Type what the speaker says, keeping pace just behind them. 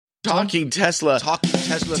Talking Tesla.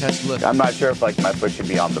 Tesla. I'm not sure if my foot should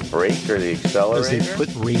be on the brake or the accelerator. Because they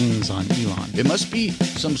put rings on Elon. It must be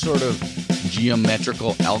some sort of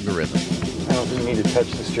geometrical algorithm. I don't think you need to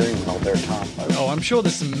touch the steering wheel there, Tom. Oh, I'm sure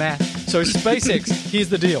there's some math. So SpaceX, here's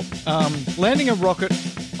the deal. Landing a rocket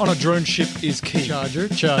on a drone ship is key. Charger.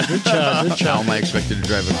 How am I expected to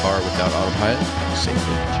drive a car without autopilot?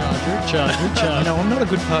 Safely. Charger. I'm not a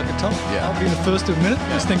good parker, Tom. Yeah. I'll be the first to admit it. I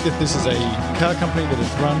just think that this is a car company that is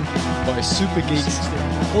run by super geeks.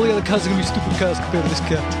 All the other cars are going to be stupid cars compared to this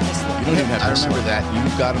car. You don't even have to remember that.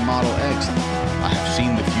 You've got a Model X. I have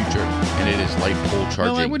seen the future, and it is light pole charging.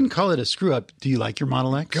 No, I wouldn't call it a screw-up. Do you like your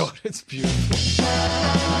Model X? God, it's beautiful.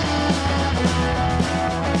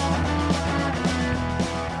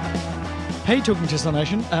 Hey, Talking Tesla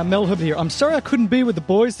Nation. Mel Hub here. I'm sorry I couldn't be with the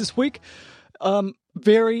boys this week.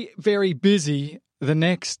 Very, very busy the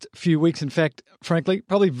next few weeks. In fact, frankly,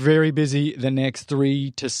 probably very busy the next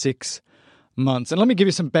 3 to 6 months. And let me give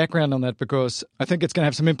you some background on that because I think it's going to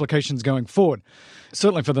have some implications going forward,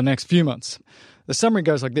 certainly for the next few months. The summary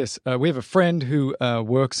goes like this. We have a friend who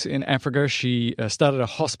works in Africa. She started a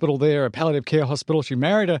hospital there, a palliative care hospital. She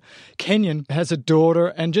married a Kenyan, has a daughter,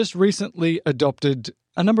 and just recently adopted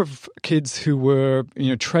a number of kids who were,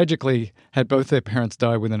 tragically had both their parents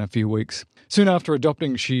die within a few weeks. Soon after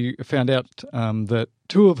adopting, she found out that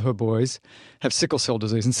 2 of her boys have sickle cell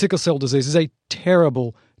disease. And sickle cell disease is a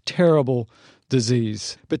terrible, terrible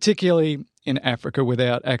disease, particularly in Africa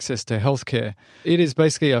without access to healthcare. It is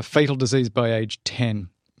basically a fatal disease by age 10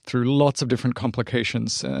 through lots of different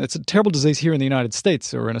complications. It's a terrible disease here in the United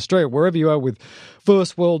States or in Australia, wherever you are with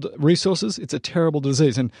first world resources. It's a terrible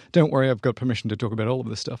disease. And don't worry, I've got permission to talk about all of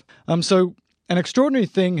this stuff. So an extraordinary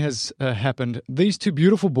thing has happened. These 2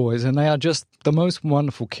 beautiful boys, and they are just the most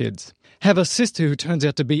wonderful kids, have a sister who turns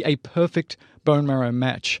out to be a perfect bone marrow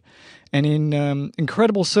match. And in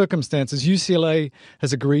incredible circumstances, UCLA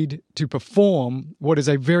has agreed to perform what is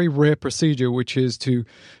a very rare procedure, which is to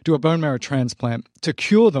do a bone marrow transplant to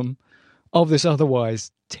cure them of this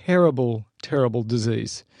otherwise terrible, terrible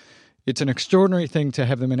disease. It's an extraordinary thing to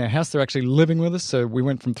have them in our house. They're actually living with us. So we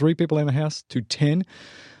went from 3 people in the house to 10.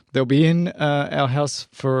 They'll be in our house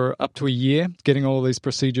for up to a year, getting all these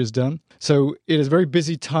procedures done. So it is a very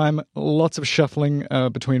busy time, lots of shuffling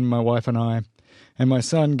between my wife and I. And my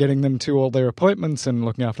son getting them to all their appointments and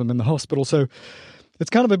looking after them in the hospital. So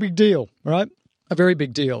it's kind of a big deal, right? A very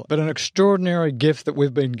big deal, but an extraordinary gift that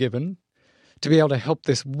we've been given to be able to help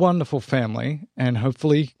this wonderful family and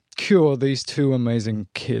hopefully cure these 2 amazing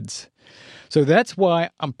kids. So that's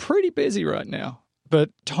why I'm pretty busy right now.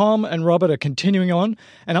 But Tom and Robert are continuing on,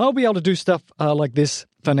 and I'll be able to do stuff like this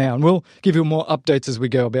for now. And we'll give you more updates as we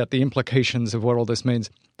go about the implications of what all this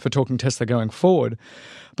means for Talking Tesla going forward.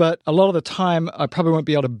 But a lot of the time, I probably won't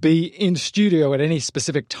be able to be in studio at any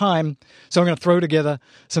specific time. So I'm going to throw together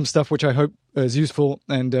some stuff which I hope is useful,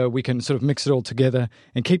 and we can sort of mix it all together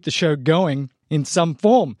and keep the show going in some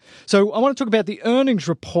form. So I want to talk about the earnings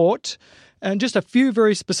report and just a few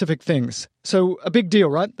very specific things. So a big deal,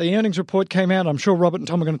 right? The earnings report came out. I'm sure Robert and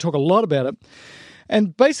Tom are going to talk a lot about it.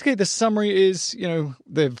 And basically the summary is,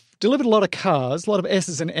 they've delivered a lot of cars, a lot of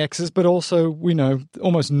S's and X's, but also, we know,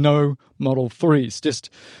 almost no Model 3s, just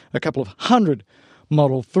a couple of hundred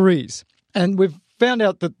Model 3s. And we've found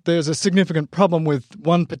out that there's a significant problem with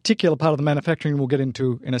one particular part of the manufacturing we'll get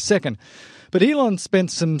into in a second. But Elon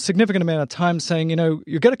spent some significant amount of time saying,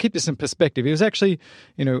 you've got to keep this in perspective. He was actually,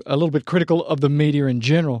 a little bit critical of the media in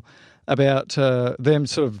general about them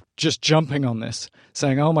sort of just jumping on this,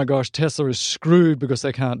 saying, oh my gosh, Tesla is screwed because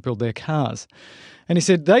they can't build their cars. And he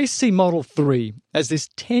said they see Model 3 as this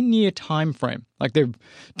 10-year time frame. Like they've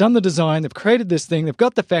done the design, they've created this thing, they've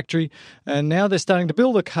got the factory, and now they're starting to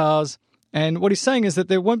build the cars. And what he's saying is that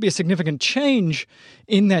there won't be a significant change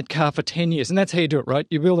in that car for 10 years. And that's how you do it, right?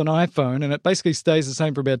 You build an iPhone and it basically stays the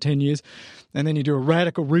same for about 10 years. And then you do a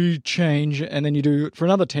radical re-change and then you do it for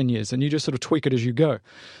another 10 years. And you just sort of tweak it as you go.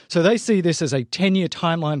 So they see this as a 10-year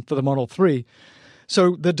timeline for the Model 3.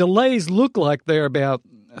 So the delays look like they're about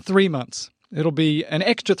 3 months. It'll be an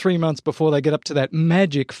extra 3 months before they get up to that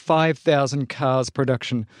magic 5,000 cars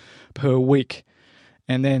production per week.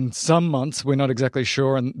 And then some months we're not exactly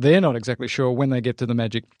sure, and they're not exactly sure when they get to the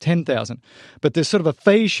magic 10,000. But there's sort of a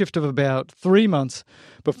phase shift of about 3 months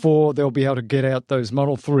before they'll be able to get out those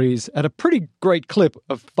Model 3s at a pretty great clip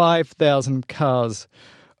of 5,000 cars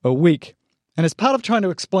a week. And as part of trying to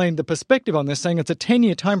explain the perspective on this, saying it's a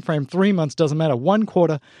 10-year time frame, 3 months doesn't matter, 1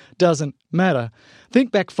 quarter doesn't matter.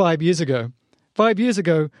 Think back 5 years ago. 5 years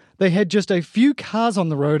ago, they had just a few cars on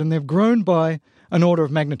the road, and they've grown by an order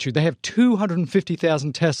of magnitude. They have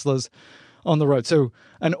 250,000 Teslas on the road. So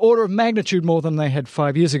an order of magnitude more than they had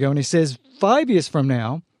 5 years ago. And he says 5 years from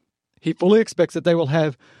now, he fully expects that they will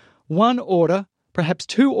have one order, perhaps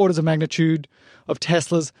 2 orders of magnitude of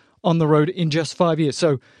Teslas on the road in just 5 years.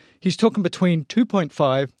 So he's talking between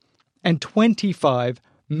 2.5 and 25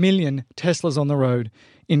 million Teslas on the road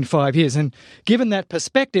in 5 years. And given that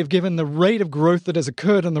perspective, given the rate of growth that has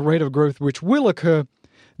occurred and the rate of growth which will occur,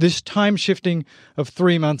 this time shifting of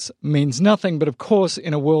 3 months means nothing. But of course,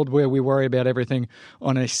 in a world where we worry about everything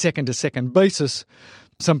on a second-to-second basis,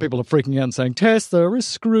 some people are freaking out and saying, Tesla is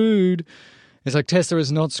screwed. It's like, Tesla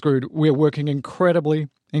is not screwed. We're working incredibly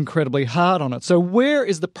hard on it. So where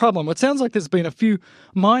is the problem? It sounds like there's been a few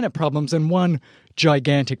minor problems and one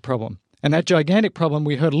gigantic problem. And that gigantic problem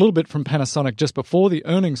we heard a little bit from Panasonic just before the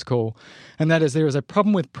earnings call, and that is there is a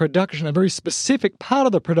problem with production, a very specific part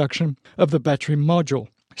of the production of the battery module.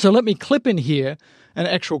 So let me clip in here an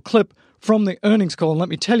actual clip from the earnings call, and let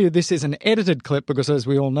me tell you this is an edited clip because, as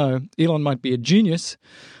we all know, Elon might be a genius,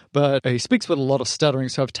 but he speaks with a lot of stuttering.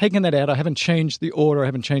 So I've taken that out. I haven't changed the order. I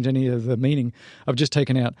haven't changed any of the meaning. I've just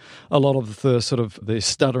taken out a lot of the sort of the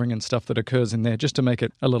stuttering and stuff that occurs in there just to make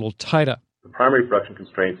it a little tighter. The primary production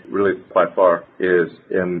constraint really by far is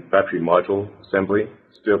in battery module assembly.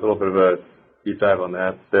 Let's do a little bit of a deep dive on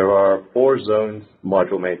that. There are 4 zones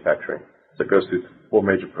module manufacturing. So it goes through 4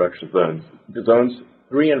 major production zones. The zones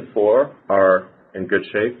 3 and 4 are in good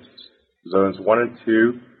shape. Zones 1 and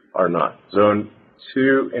 2 are not. Zone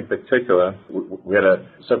 2 in particular, we had a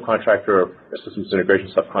subcontractor, a systems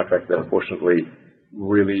integration subcontractor that unfortunately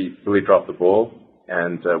really dropped the ball,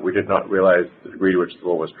 and we did not realize the degree to which the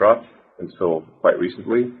ball was dropped until quite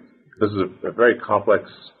recently. This is a very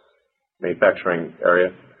complex manufacturing area.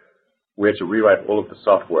 We had to rewrite all of the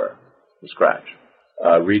software from scratch,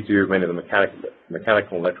 redo many of the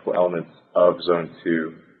mechanical and electrical elements of Zone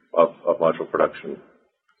 2 of module production.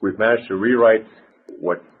 We've managed to rewrite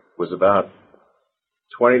what was about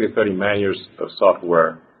 20 to 30 man-years of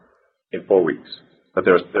software in 4 weeks, but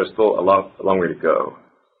there's still a long way to go.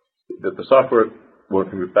 The software will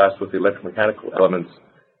move fast with the electromechanical elements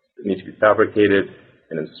that need to be fabricated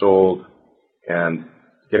and installed, and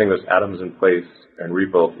getting those atoms in place and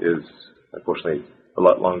rebuilt is, unfortunately, a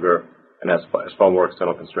lot longer and has far more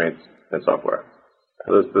external constraints than software.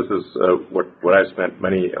 This is what I've spent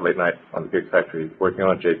many a late night on the Gigafactory working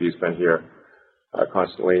on. JB's been here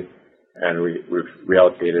constantly, and we've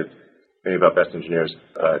reallocated many of our best engineers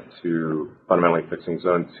to fundamentally fixing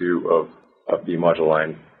Zone 2 of the module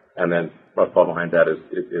line, and then right behind that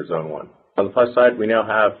is Zone 1. On the plus side, we now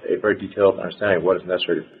have a very detailed understanding of what is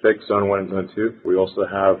necessary to fix Zone 1 and Zone 2. We also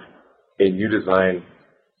have a new design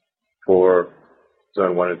for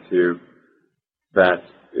Zone 1 and 2 that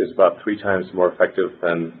is about 3 times more effective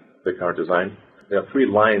than the current design. There are 3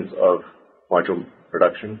 lines of module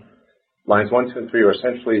production. Lines 1, 2, and 3 are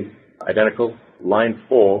essentially identical. Line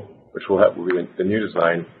 4, which will be the new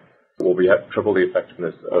design, will be triple the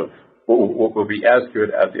effectiveness of, will be as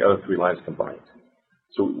good as the other 3 lines combined.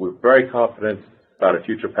 So we're very confident about a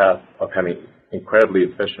future path of having incredibly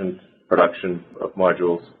efficient production of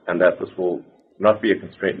modules, and that this will not be a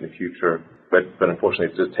constraint in the future, but unfortunately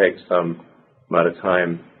it just takes some amount of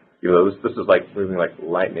time. You know, this is like moving like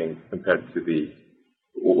lightning compared to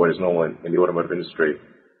what is normal in the automotive industry.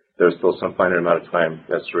 There's still some finite amount of time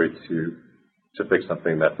necessary to fix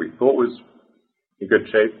something that we thought was in good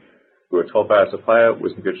shape. We were told by our supplier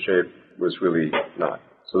was in good shape, was really not.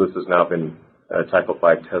 So this has now been tackled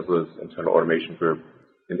by Tesla's internal automation group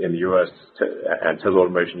in the U.S. and Tesla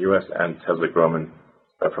Automation U.S. and Tesla Grohmann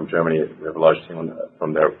from Germany. We have a large team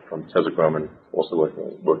from Tesla Grohmann also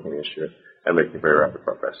working the issue and making very rapid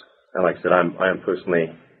progress. And like I said, I am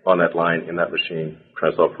personally on that line in that machine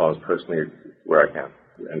trying to solve problems personally where I can.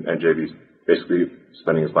 And JB's basically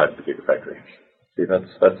spending his life at the Gigafactory. See, that's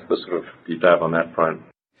the sort of deep dive on that front.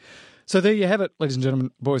 So there you have it, ladies and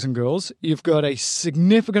gentlemen, boys and girls. You've got a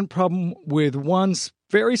significant problem with one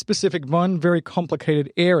very specific, one very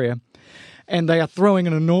complicated area, and they are throwing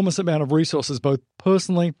an enormous amount of resources, both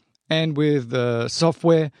personally and with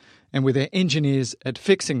software and with their engineers at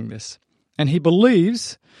fixing this. And he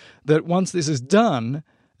believes that once this is done,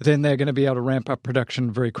 then they're going to be able to ramp up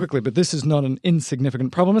production very quickly. But this is not an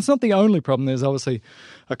insignificant problem. It's not the only problem. There's obviously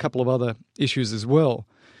a couple of other issues as well.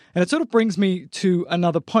 And it sort of brings me to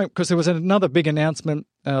another point, because there was another big announcement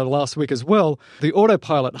last week as well. The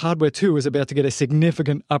Autopilot Hardware 2 is about to get a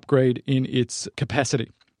significant upgrade in its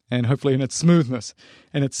capacity and hopefully in its smoothness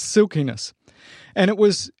and its silkiness. And it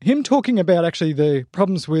was him talking about actually the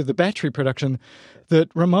problems with the battery production that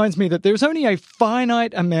reminds me that there's only a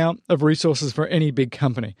finite amount of resources for any big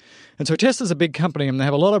company. And so Tesla's a big company and they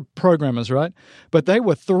have a lot of programmers, right? But they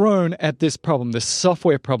were thrown at this problem, this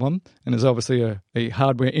software problem, and there's obviously a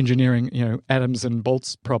hardware engineering, atoms and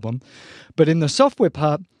bolts problem. But in the software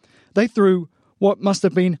part, they threw what must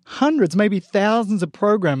have been hundreds, maybe thousands of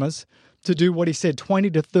programmers to do what he said,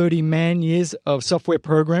 20 to 30 man-years of software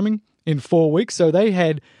programming in 4 weeks. So they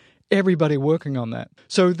had everybody working on that.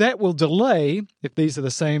 So that will delay, if these are the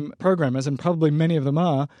same programmers, and probably many of them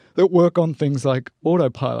are, that work on things like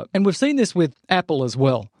autopilot. And we've seen this with Apple as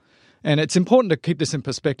well. And it's important to keep this in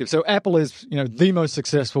perspective. So Apple is, the most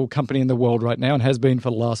successful company in the world right now and has been for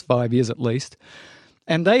the last 5 years at least.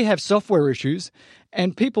 And they have software issues.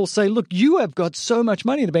 And people say, look, you have got so much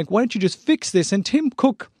money in the bank. Why don't you just fix this? And Tim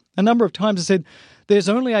Cook a number of times has said, there's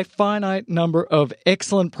only a finite number of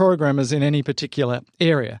excellent programmers in any particular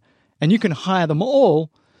area. And you can hire them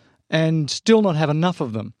all and still not have enough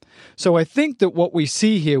of them. So I think that what we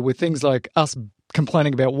see here with things like us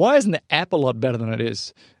complaining about why isn't the app a lot better than it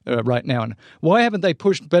is right now? And why haven't they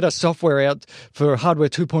pushed better software out for hardware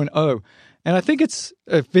 2.0? And I think it's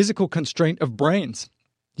a physical constraint of brains.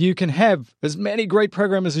 You can have as many great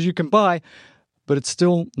programmers as you can buy, but it's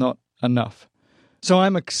still not enough. So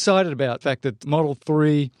I'm excited about the fact that Model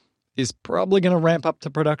 3 is probably going to ramp up to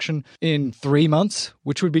production in 3 months,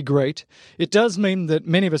 which would be great. It does mean that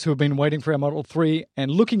many of us who have been waiting for our Model 3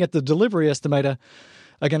 and looking at the delivery estimator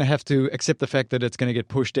are going to have to accept the fact that it's going to get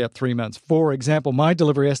pushed out 3 months. For example, my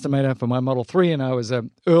delivery estimator for my Model 3, and I was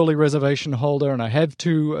an early reservation holder, and I have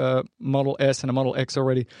two Model S and a Model X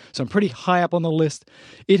already, so I'm pretty high up on the list.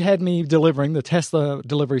 It had me delivering, the Tesla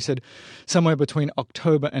delivery said, somewhere between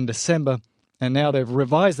October and December. And now they've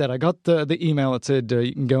revised that. I got the email that said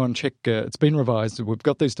you can go and check. It's been revised. We've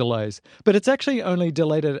got these delays. But it's actually only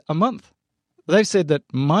delayed it a month. They've said that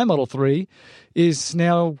my Model 3 is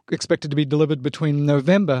now expected to be delivered between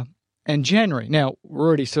November and January. Now, we're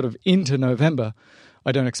already sort of into November.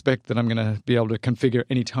 I don't expect that I'm going to be able to configure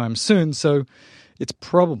anytime soon. So it's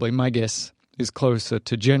probably, my guess, is closer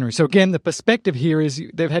to January. So again, the perspective here is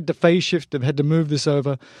they've had to phase shift. They've had to move this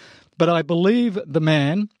over. But I believe the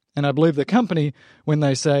man, and I believe the company, when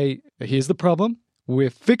they say, here's the problem, we're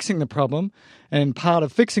fixing the problem, and part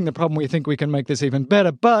of fixing the problem, we think we can make this even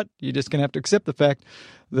better, but you're just going to have to accept the fact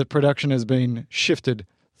that production has been shifted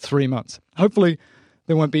 3 months. Hopefully,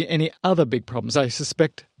 there won't be any other big problems. I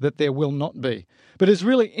suspect that there will not be. But it's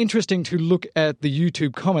really interesting to look at the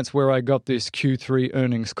YouTube comments where I got this Q3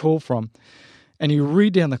 earnings call from, and you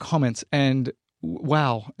read down the comments, and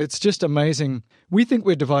wow, it's just amazing. We think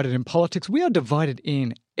we're divided in politics. We are divided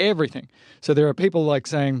in everything. So there are people like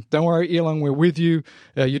saying, don't worry, Elon, we're with you.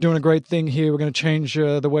 You're doing a great thing here. We're going to change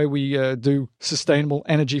the way we do sustainable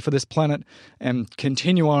energy for this planet and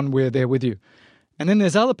continue on. We're there with you. And then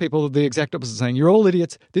there's other people, the exact opposite, saying, you're all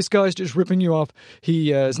idiots. This guy's just ripping you off.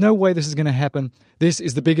 There's no way this is going to happen. This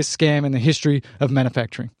is the biggest scam in the history of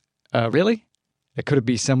manufacturing. Really? Could it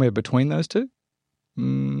be somewhere between those two?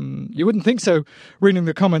 You wouldn't think so, reading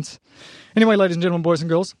the comments. Anyway, ladies and gentlemen, boys and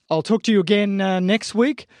girls, I'll talk to you again next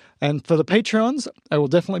week. And for the Patreons, I will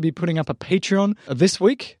definitely be putting up a Patreon this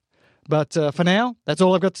week. But for now, that's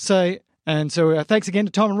all I've got to say. And so thanks again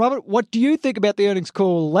to Tom and Robert. What do you think about the earnings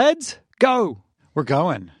call, lads? Go! We're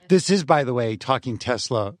going. This is, by the way, Talking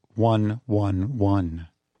Tesla 111.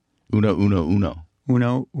 Uno, uno, uno.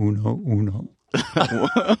 Uno, uno, uno.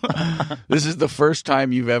 This is the first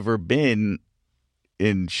time you've ever been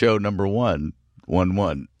in show number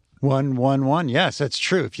 111. 111. Yes, that's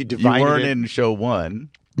true. If you divide you weren't it in show 1.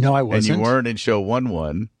 No, I wasn't. And you weren't in show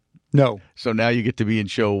 11. No. So now you get to be in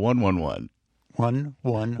show 111.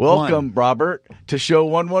 111. Welcome, Robert, to show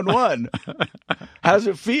 111. How's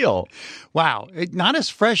it feel? Wow. Not as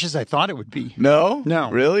fresh as I thought it would be. No? No.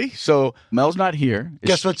 Really? So Mel's not here.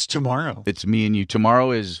 Guess what's tomorrow? It's me and you.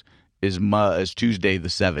 Tomorrow is Tuesday the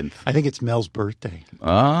 7th. I think it's Mel's birthday.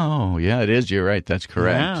 Oh, yeah, it is. You're right. That's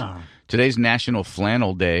correct. Yeah. Today's National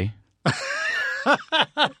Flannel Day.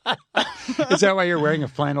 Is that why you're wearing a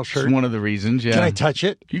flannel shirt? It's one of the reasons, yeah. Can I touch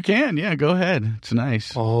it? You can, yeah. Go ahead. It's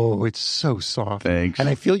nice. Oh, it's so soft. Thanks. And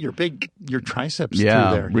I feel your triceps through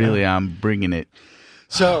yeah, there. Really, I'm bringing it.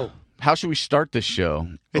 So, how should we start this show?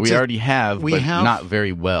 We already have, but not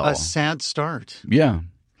very well. A sad start. Yeah.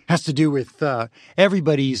 Has to do with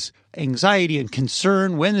everybody's anxiety and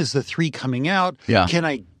concern. When is the 3 coming out? Yeah. Can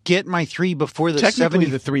I get my 3 before the Technically,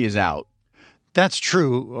 70? the 3 is out. That's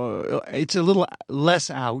true. It's a little less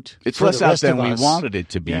out. It's for less the out rest than of we us. wanted it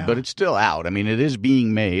to be, Yeah. but it's still out. I mean, it is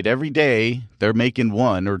being made. Every day they're making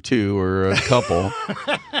one or two or a couple.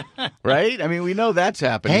 Right? I mean, we know that's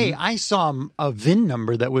happening. Hey, I saw a VIN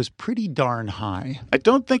number that was pretty darn high. I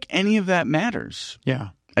don't think any of that matters. Yeah.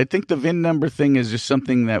 I think the VIN number thing is just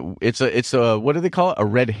something that it's a what do they call it? A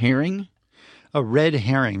red herring? A red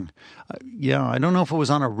herring. Yeah, I don't know if it was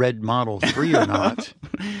on a red Model 3 or not.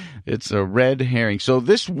 It's a red herring. So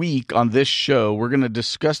this week on this show, we're going to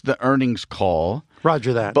discuss the earnings call.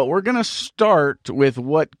 Roger that. But we're going to start with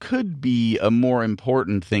what could be a more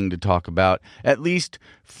important thing to talk about, at least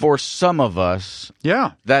for some of us.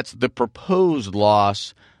 Yeah. That's the proposed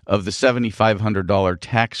loss of the $7,500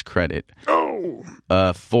 tax credit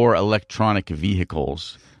for electronic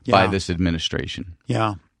vehicles by this administration.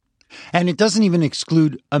 Yeah. And it doesn't even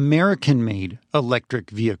exclude American-made electric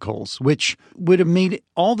vehicles, which would have made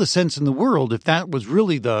all the sense in the world if that was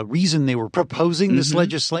really the reason they were proposing this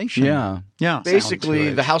legislation. Yeah. Yeah.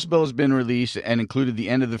 Basically, the House bill has been released and included the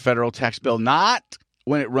end of the federal tax bill, not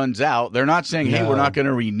when it runs out. They're not saying, hey, we're not going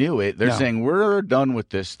to renew it. They're saying we're done with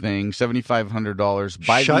this thing, $7,500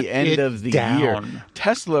 by Shut the end of the year. down.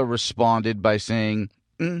 Tesla responded by saying,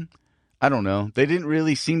 I don't know. They didn't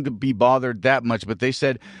really seem to be bothered that much, but they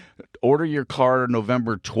said order your car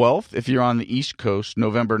November 12th if you're on the East Coast,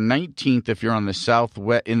 November 19th if you're on the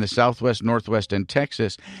Southwest, in the Southwest, Northwest, and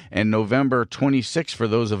Texas, and November 26th for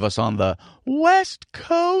those of us on the West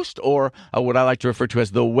Coast, or what I like to refer to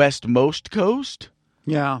as the Westmost Coast.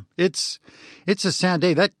 Yeah. It's a sad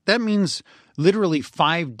day. That means literally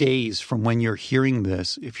 5 days from when you're hearing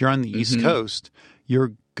this, if you're on the East Coast,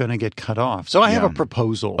 you're going to get cut off. So I have a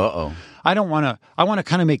proposal. Uh-oh. I want to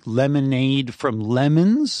kind of make lemonade from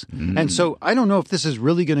lemons. And so I don't know if this is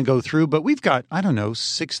really going to go through, but we've got,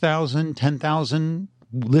 6,000, 10,000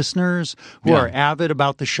 listeners who are avid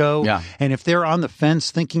about the show. Yeah. And if they're on the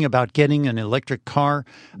fence thinking about getting an electric car,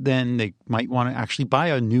 then they might want to actually buy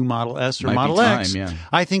a new Model S or Might be Model time, X. yeah.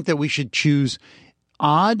 I think that we should choose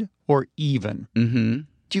odd or even. Mm-hmm.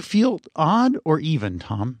 Do you feel odd or even,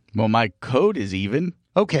 Tom? Well, my code is even.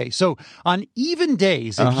 Okay, so on even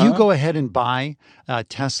days, if you go ahead and buy a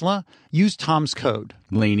Tesla, use Tom's code.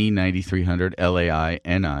 Laney 9300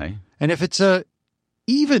 LAINI. And if it's a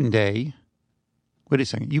even day, wait a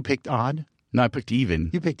second, you picked odd? No, I picked even.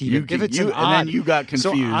 You picked even. If it's an and odd, then you got confused.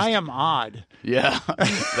 So I am odd. Yeah.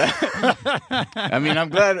 I mean, I'm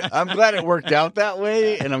glad it worked out that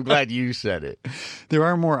way, and I'm glad you said it. There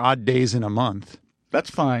are more odd days in a month. That's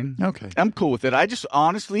fine. Okay. I'm cool with it. I just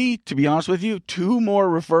honestly, to be honest with you, 2 more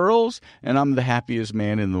referrals, and I'm the happiest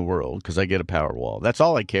man in the world because I get a Powerwall. That's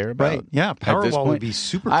all I care about. Right. Yeah, at this Powerwall would point. be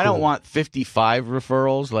super I don't cool. want 55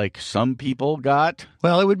 referrals like some people got.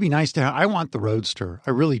 Well, it would be nice to have. I want the Roadster.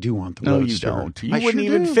 I really do want the No, Roadster. you don't. You I wouldn't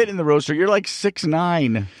sure even do. fit in the Roadster. You're like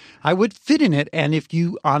 6'9". I would fit in it, and if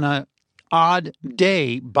you on a odd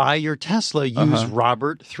day buy your Tesla, use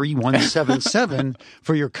Robert 3177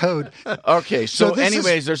 for your code. Okay, so this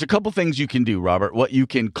anyways, there's a couple things you can do, Robert. What you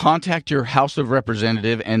can contact your House of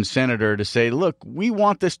Representative and Senator to say, look, we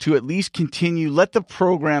want this to at least continue. Let the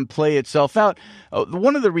program play itself out.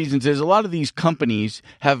 One of the reasons is a lot of these companies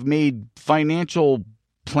have made financial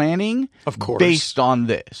planning Of course. based on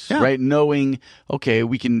this, Yeah. right? Knowing, okay,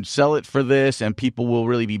 we can sell it for this and people will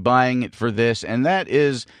really be buying it for this. And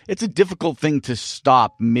it's a difficult thing to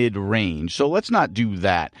stop mid-range. So let's not do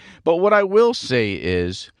that. But what I will say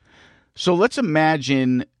is, so let's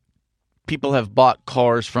imagine people have bought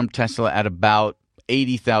cars from Tesla at about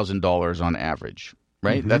 $80,000 on average.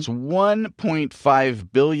 Right? That's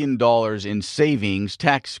 $1.5 billion in savings,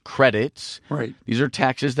 tax credits. Right. These are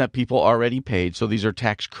taxes that people already paid. So these are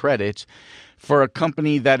tax credits for a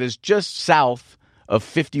company that is just south of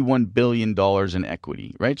 $51 billion in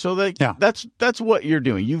equity. Right? So that's what you're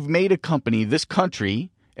doing. You've made a company, this country,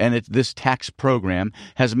 and this tax program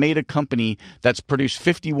has made a company that's produced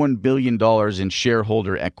 $51 billion in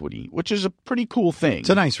shareholder equity, which is a pretty cool thing. It's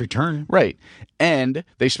a nice return. Right. And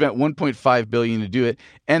they spent $1.5 billion to do it.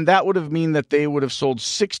 And that would have mean that they would have sold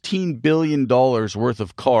 $16 billion worth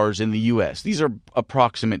of cars in the U.S. These are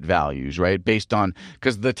approximate values, right? Based on,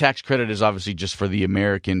 because the tax credit is obviously just for the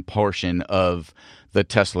American portion of the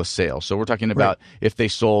Tesla sale. So we're talking about if they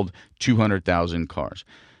sold 200,000 cars.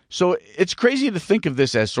 So it's crazy to think of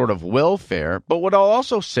this as sort of welfare. But what I'll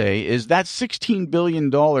also say is that $16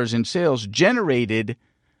 billion in sales generated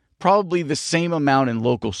probably the same amount in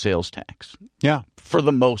local sales tax. Yeah. For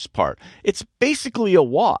the most part. It's basically a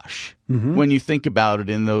wash when you think about it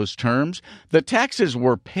in those terms. The taxes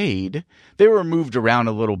were paid. They were moved around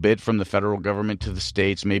a little bit from the federal government to the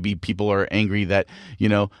states. Maybe people are angry that,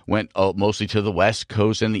 went mostly to the West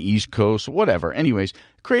Coast and the East Coast, whatever. Anyways,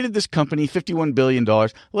 created this company, $51 billion.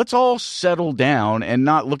 Let's all settle down and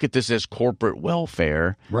not look at this as corporate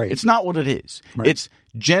welfare. Right. It's not what it is. Right. It's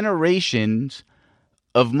generations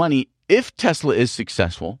of money. If Tesla is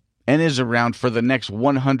successful and is around for the next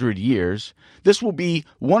 100 years, this will be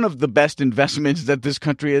one of the best investments that this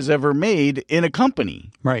country has ever made in a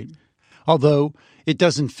company. Right. Although it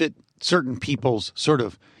doesn't fit certain people's sort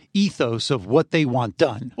of ethos of what they want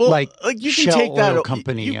done. Well, like you can Shell take that Oil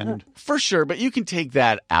Company for sure, but you can take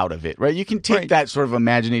that out of it, right? You can take that sort of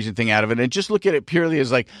imagination thing out of it and just look at it purely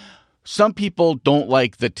as like, some people don't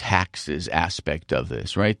like the taxes aspect of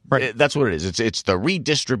this, right? Right. That's what it is. It's the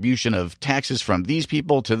redistribution of taxes from these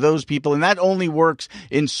people to those people, and that only works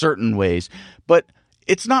in certain ways. But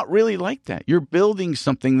it's not really like that. You're building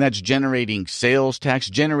something that's generating sales tax,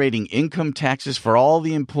 generating income taxes for all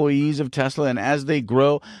the employees of Tesla, and as they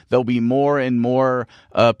grow, there'll be more and more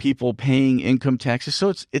people paying income taxes.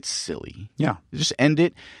 So it's silly. Yeah. Just end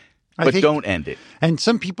it. But don't end it. And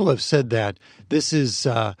some people have said that this is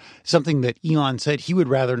something that Elon said he would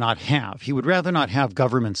rather not have. He would rather not have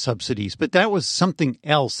government subsidies. But that was something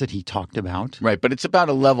else that he talked about. Right. But it's about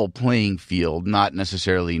a level playing field, not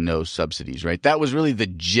necessarily no subsidies, right? That was really the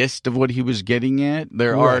gist of what he was getting at.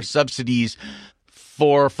 There are subsidies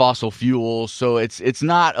for fossil fuels, so it's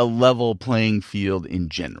not a level playing field in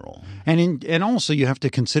general. And also you have to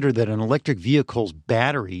consider that an electric vehicle's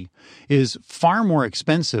battery is far more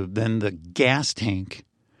expensive than the gas tank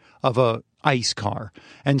of a ICE car.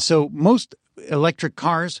 And so most electric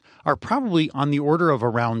cars are probably on the order of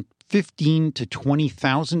around $15,000 to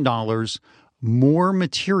 $20,000 more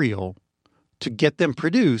material to get them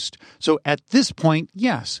produced. So at this point,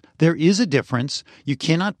 yes, there is a difference. You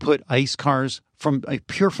cannot put ICE cars from a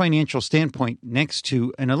pure financial standpoint next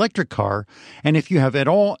to an electric car. And if you have at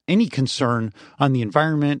all any concern on the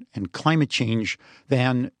environment and climate change,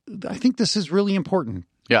 then I think this is really important.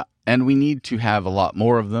 Yeah, and we need to have a lot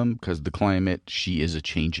more of them because the climate, she is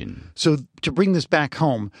a-changing. So to bring this back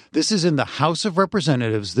home, this is in the House of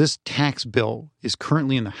Representatives. This tax bill is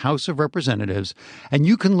currently in the House of Representatives, and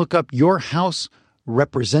you can look up your House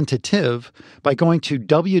representative by going to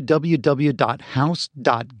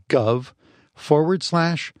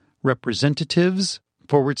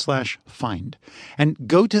www.house.gov/representatives/find. And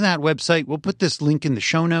go to that website. We'll put this link in the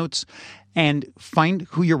show notes. And find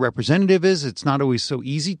who your representative is. It's not always so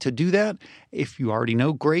easy to do that. If you already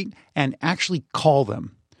know, great. And actually call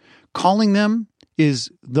them. Calling them is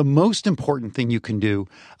the most important thing you can do.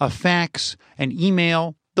 A fax, an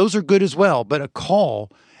email, those are good as well. But a call,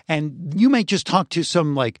 and you might just talk to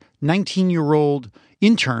some like 19-year-old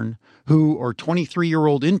intern or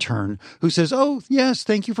 23-year-old intern who says, oh, yes,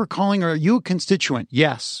 thank you for calling. Are you a constituent?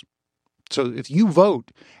 Yes. So if you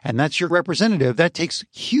vote and that's your representative, that takes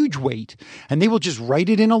huge weight, and they will just write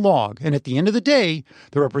it in a log. And at the end of the day,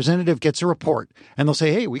 the representative gets a report and they'll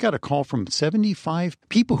say, hey, we got a call from 75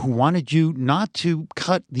 people who wanted you not to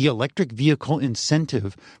cut the electric vehicle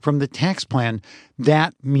incentive from the tax plan.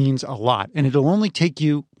 That means a lot. And it'll only take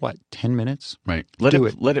you, 10 minutes? Right.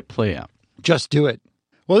 Let it play out. Just do it.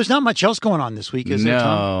 Well, there's not much else going on this week, is there,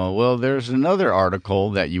 Tom? No. Well, there's another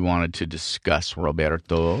article that you wanted to discuss,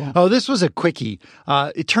 Roberto. Oh, this was a quickie.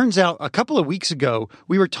 It turns out a couple of weeks ago,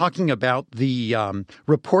 we were talking about the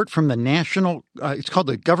report from the it's called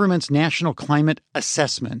the Government's National Climate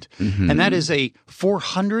Assessment. Mm-hmm. And that is a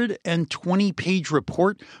 420-page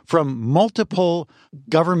report from multiple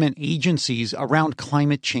government agencies around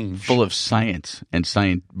climate change. Full of science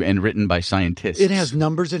and written by scientists. It has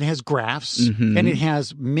numbers, it has graphs, and it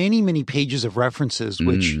has many, many pages of references,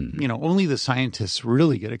 which, only the scientists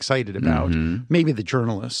really get excited about, maybe the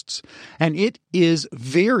journalists. And it is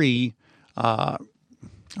very, I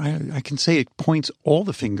can say it points all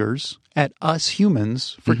the fingers at us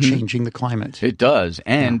humans for changing the climate. It does.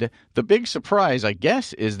 And the big surprise, I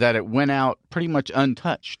guess, is that it went out pretty much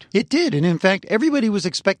untouched. It did. And in fact, everybody was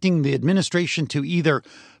expecting the administration to either,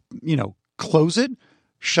 close it,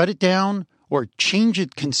 shut it down, or change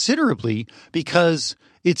it considerably, because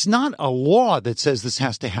it's not a law that says this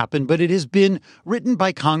has to happen, but it has been written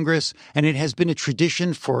by Congress, and it has been a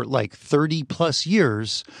tradition for like 30 plus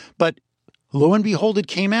years. But lo and behold, it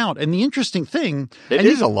came out. And the interesting thing... It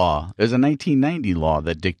is a law. There's a 1990 law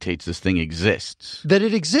that dictates this thing exists. That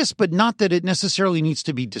it exists, but not that it necessarily needs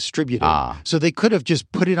to be distributed. So they could have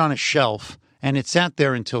just put it on a shelf and it sat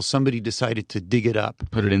there until somebody decided to dig it up.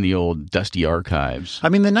 Put it in the old dusty archives. I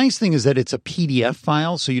mean, the nice thing is that it's a PDF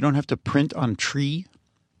file, so you don't have to print on tree.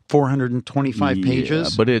 425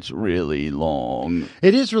 pages. But it's really long.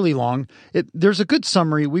 It is really long. There's a good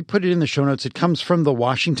summary. We put it in the show notes. It comes from the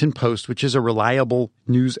Washington Post, which is a reliable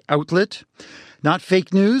news outlet, not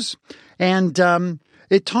fake news. And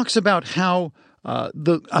it talks about how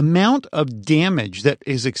the amount of damage that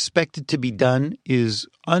is expected to be done is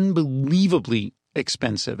unbelievably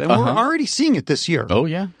expensive. And we're already seeing it this year. Oh,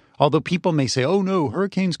 yeah. Although people may say, oh, no,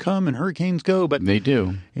 hurricanes come and hurricanes go. But they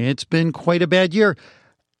do. It's been quite a bad year.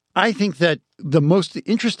 I think that the most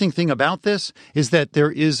interesting thing about this is that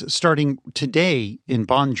there is, starting today in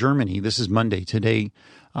Bonn, Germany, this is Monday today,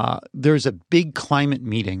 there's a big climate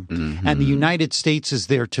meeting, and the United States is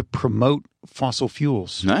there to promote fossil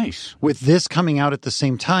fuels. Nice. With this coming out at the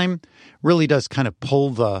same time, really does kind of pull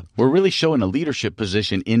the... We're really showing a leadership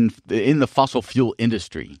position in the fossil fuel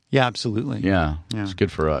industry. Yeah, absolutely. Yeah. It's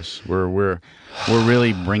good for us. We're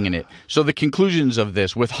really bringing it. So the conclusions of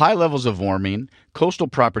this, with high levels of warming, coastal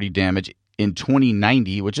property damage in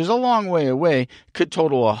 2090, which is a long way away, could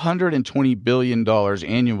total $120 billion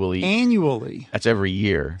annually. Annually. That's every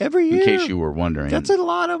year. Every year. In case you were wondering. That's a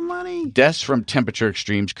lot of money. Deaths from temperature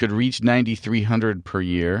extremes could reach 9,300 per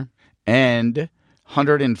year, and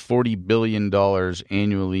 $140 billion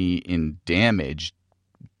annually in damage.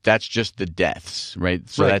 That's just the deaths, right?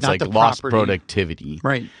 So that's like lost productivity.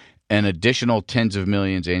 Right. And additional tens of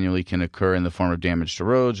millions annually can occur in the form of damage to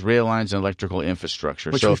roads, rail lines, and electrical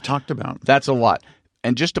infrastructure. Which we've talked about. That's a lot.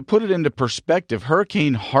 And just to put it into perspective,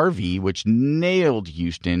 Hurricane Harvey, which nailed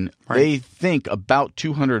Houston, they think about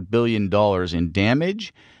 $200 billion in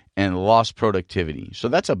damage and lost productivity. So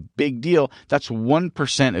that's a big deal. That's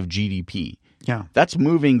 1% of GDP. Yeah. That's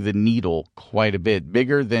moving the needle quite a bit,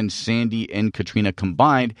 bigger than Sandy and Katrina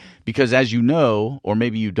combined, because as you know, or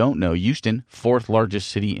maybe you don't know, Houston, fourth largest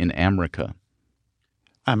city in America.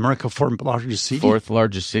 America, fourth largest city? Fourth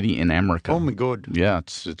largest city in America. Oh, my God. Yeah,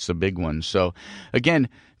 it's a big one. So, again,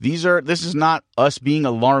 this is not us being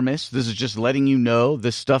alarmist. This is just letting you know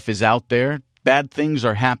this stuff is out there. Bad things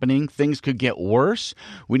are happening. Things could get worse.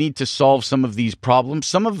 We need to solve some of these problems.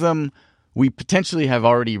 Some of them we potentially have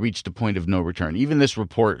already reached a point of no return. Even this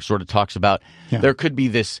report sort of talks about there could be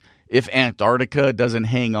this, if Antarctica doesn't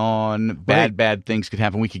hang on, bad things could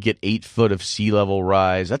happen. We could get 8 foot of sea level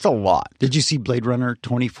rise. That's a lot. Did you see Blade Runner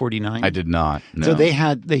 2049? I did not. No. So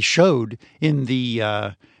they showed in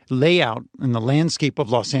the layout and the landscape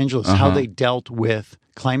of Los Angeles how they dealt with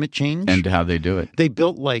climate change. And how they do it. They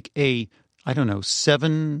built like a,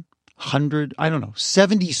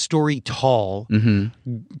 70-story tall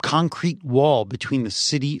concrete wall between the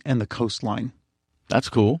city and the coastline. That's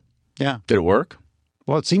cool. Yeah. Did it work?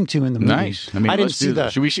 Well, it seemed to in the movie. Nice. I mean, I didn't see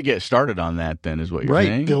that. So we should get started on that then, is what you're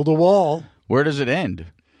saying? Right. Build a wall. Where does it end?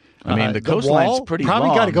 I mean, the coastline's pretty long.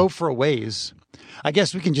 Probably got to go for a ways. I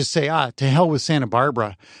guess we can just say, to hell with Santa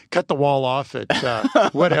Barbara. Cut the wall off at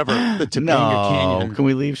whatever, the Topanga Canyon. Can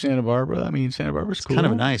we leave Santa Barbara? I mean, Santa Barbara's cool. Kind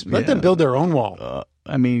of nice. Let them build their own wall.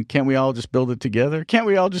 I mean, can't we all just build it together? Can't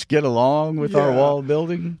we all just get along with our wall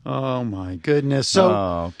building? Oh, my goodness.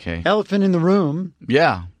 So, elephant in the room.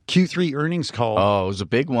 Yeah. Q3 earnings call. Oh, it was a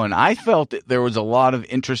big one. I felt that there was a lot of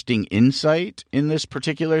interesting insight in this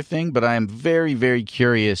particular thing, but I am very, very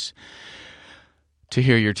curious to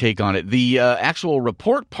hear your take on it. The actual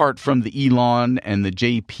report part from the Elon and the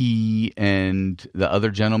JP and the other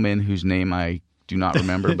gentleman whose name I do not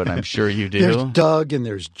remember, but I'm sure you do. There's Doug and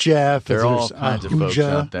there's Jeff. There are all there's kinds of folks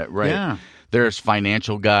out there. Right. Yeah. There's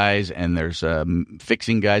financial guys and there's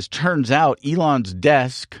fixing guys. Turns out Elon's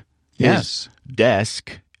desk,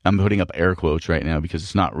 I'm putting up air quotes right now because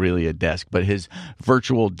it's not really a desk, but his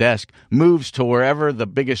virtual desk moves to wherever the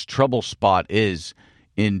biggest trouble spot is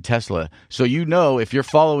in Tesla. So if you're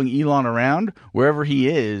following Elon around, wherever he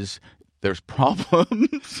is, there's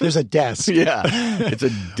problems. There's a desk. Yeah, it's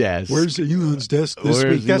a desk. Where's Elon's desk this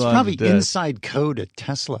week? That's probably inside code at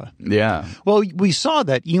Tesla. Yeah. Well, we saw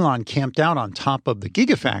that Elon camped out on top of the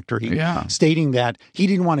Gigafactory, stating that he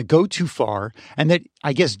didn't want to go too far, and that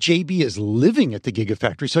I guess JB is living at the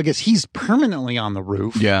Gigafactory, so I guess he's permanently on the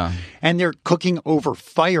roof. Yeah. And they're cooking over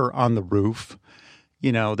fire on the roof.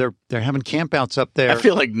 They're having campouts up there. I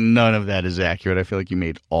feel like none of that is accurate. I feel like you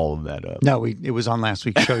made all of that up. No, it was on last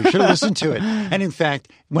week's show. You should have listened to it. And in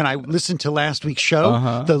fact, when I listened to last week's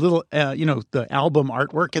show, the little, the album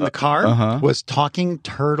artwork in the car was talking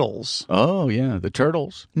turtles. Oh, yeah. The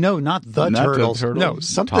turtles. No, not the turtles. The turtles. No,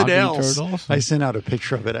 something talking else. Turtles? I sent out a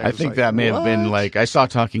picture of it. I think that may have been I saw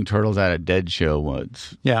talking turtles at a Dead show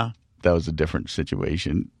once. Yeah. That was a different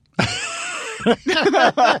situation.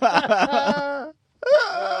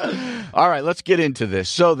 All right, let's get into this.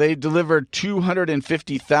 So they delivered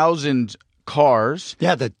 250,000 cars.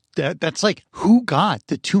 Yeah, that's like, who got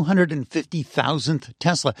the 250,000th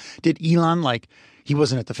Tesla? Did Elon, he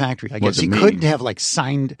wasn't at the factory. I guess he couldn't have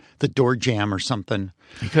signed the door jamb or something.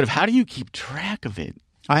 He could have. How do you keep track of it?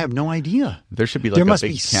 I have no idea. There should be there a must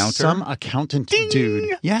big be counter. Some accountant Ding!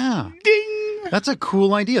 dude. Yeah. Ding! That's a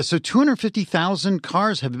cool idea. So 250,000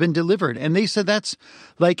 cars have been delivered. And they said that's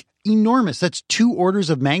enormous. That's 2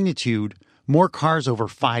 orders of magnitude more cars over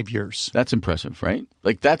 5 years. That's impressive, right?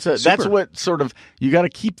 That's what sort of, you got to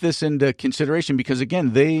keep this into consideration because,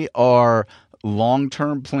 again, they are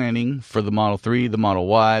long-term planning for the Model 3, the Model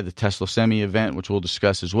Y, the Tesla Semi event, which we'll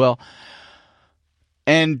discuss as well.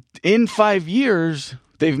 And in 5 years,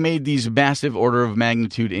 they've made these massive order of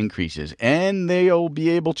magnitude increases, and they'll be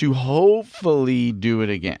able to hopefully do it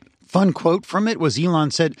again. Fun quote from it was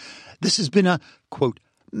Elon said, "This has been a, quote,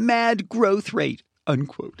 mad growth rate,"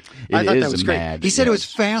 unquote. I thought that was great. He said it was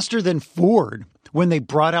faster than Ford when they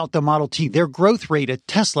brought out the Model T. Their growth rate at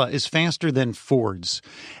Tesla is faster than Ford's.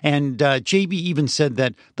 And JB even said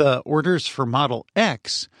that the orders for Model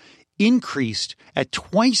X increased at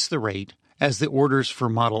twice the rate as the orders for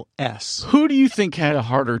Model S. Who do you think had a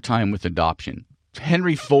harder time with adoption?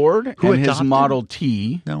 Henry Ford and his Model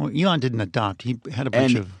T. No, Elon didn't adopt. He had a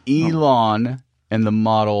bunch of... Elon and the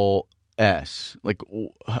Model S. But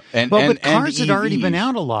cars had already EVs. been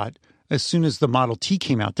out a lot as soon as the Model T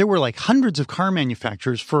came out. There were hundreds of car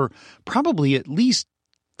manufacturers for probably at least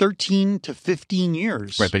 13 to 15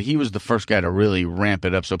 years. Right, but he was the first guy to really ramp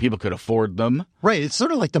it up so people could afford them. Right, it's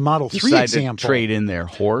sort of like the Model 3 Decided example. To trade in their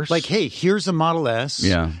horse. Hey, here's a Model S.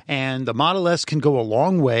 Yeah. And the Model S can go a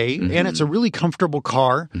long way, and it's a really comfortable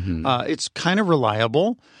car. It's kind of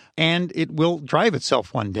reliable, and it will drive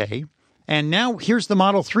itself one day. And now here's the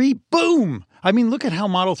Model 3. Boom! I mean, look at how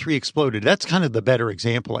Model 3 exploded. That's kind of the better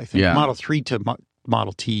example, I think. Yeah. Model 3 to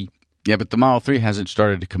Model T. Yeah, but the Model 3 hasn't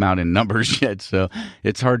started to come out in numbers yet, so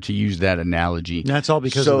it's hard to use that analogy. That's all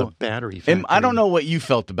because of the battery factory. And I don't know what you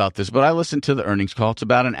felt about this, but I listened to the earnings call. It's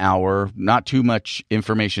about an hour, not too much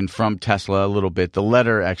information from Tesla, a little bit. The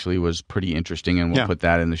letter actually was pretty interesting, and we'll put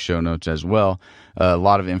that in the show notes as well. A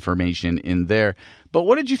lot of information in there. But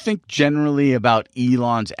what did you think generally about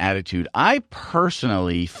Elon's attitude? I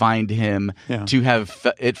personally find him to have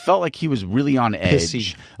 – it felt like he was really on edge.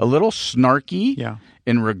 Pissy. A little snarky. Yeah.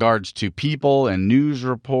 In regards to people and news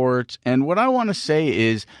reports. And what I want to say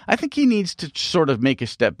is I think he needs to sort of make a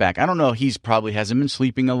step back. I don't know. He's probably hasn't been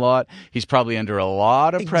sleeping a lot. He's probably under a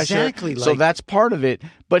lot of pressure. Exactly. So that's part of it.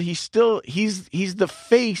 But he's the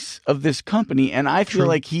face of this company. And I feel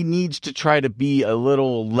like he needs to try to be a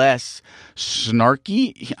little less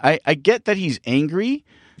snarky. I get that he's angry,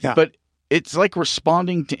 but it's like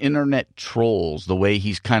responding to internet trolls, the way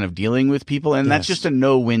he's kind of dealing with people. And that's just a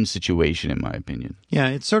no-win situation, in my opinion. Yeah,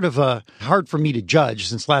 it's sort of hard for me to judge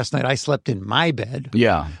since last night I slept in my bed.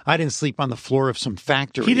 Yeah. I didn't sleep on the floor of some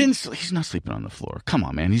factory. He's not sleeping on the floor. Come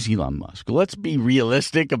on, man. He's Elon Musk. Let's be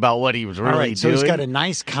realistic about what he was really doing. So he's got a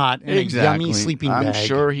nice cot and a yummy sleeping bag. I'm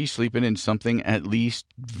sure he's sleeping in something at least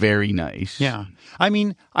very nice. Yeah. I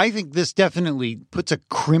mean, I think this definitely puts a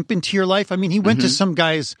crimp into your life. I mean, he went to some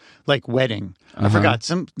guy's wedding. I forgot.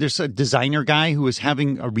 There's a designer guy who was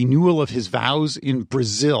having a renewal of his vows in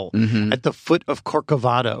Brazil at the foot of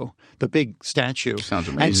Corcovado, the big statue. Sounds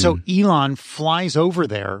amazing. And so Elon flies over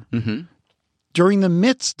there during the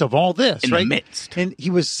midst of all this, In right? the midst. And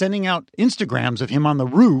he was sending out Instagrams of him on the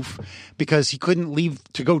roof because he couldn't leave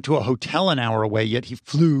to go to a hotel an hour away, yet he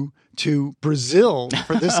flew to Brazil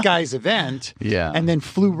for this guy's event. Yeah. And then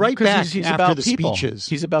flew right back he's after about the people. speeches.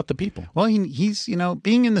 He's about the people. Well, he's,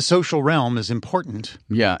 being in the social realm is important.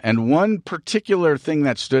 Yeah, and one particular thing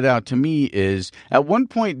that stood out to me is at one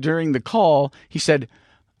point during the call, he said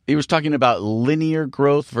he was talking about linear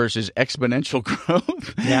growth versus exponential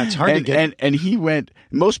growth. Yeah, it's hard to get. And he went,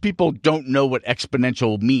 most people don't know what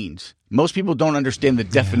exponential means. Most people don't understand the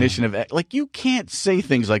definition of you can't say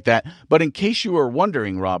things like that. But in case you were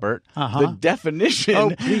wondering, Robert, the definition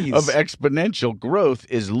of exponential growth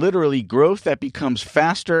is literally growth that becomes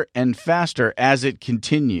faster and faster as it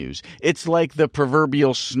continues. It's like the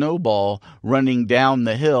proverbial snowball running down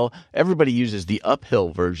the hill. Everybody uses the uphill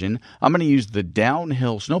version. I'm going to use the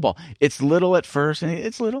downhill snowball. It's little at first, and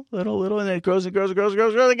it's little, and then it grows and grows and grows and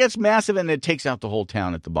grows. It gets massive, and it takes out the whole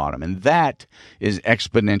town at the bottom. And that is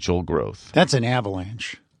exponential growth. That's an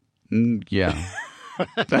avalanche. Yeah.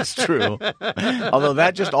 That's true. Although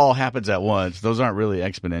that just all happens at once. Those aren't really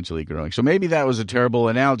exponentially growing. So maybe that was a terrible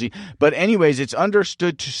analogy. But anyways, it's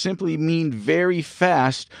understood to simply mean very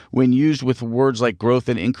fast when used with words like growth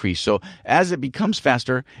and increase. So as it becomes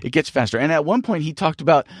faster, it gets faster. And at one point he talked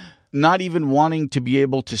about not even wanting to be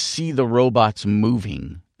able to see the robots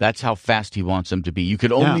moving. That's how fast he wants them to be. You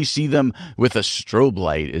could only see them with a strobe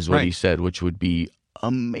light is what he said, which would be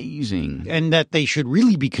amazing. And that they should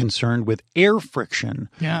really be concerned with air friction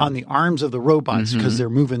on the arms of the robots because they're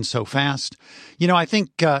moving so fast. You know, I think,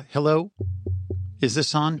 hello, is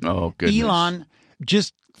this on? Oh, goodness. Elon,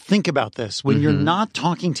 just think about this. When you're not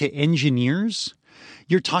talking to engineers,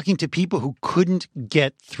 you're talking to people who couldn't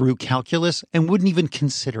get through calculus and wouldn't even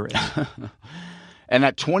consider it. And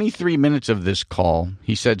at 23 minutes of this call,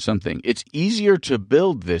 he said something. It's easier to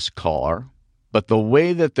build this car, but the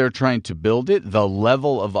way that they're trying to build it, the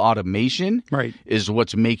level of automation is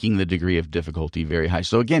what's making the degree of difficulty very high.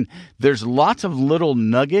 So again, there's lots of little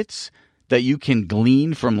nuggets that you can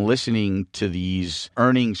glean from listening to these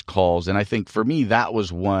earnings calls. And I think for me, that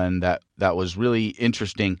was one that was really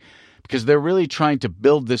interesting because they're really trying to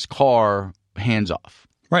build this car hands off.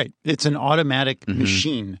 Right. It's an automatic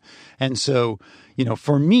machine. And so, you know,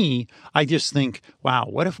 for me, I just think, wow,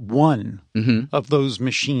 what if one of those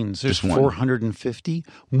machines, there's 450,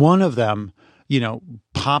 one of them, you know,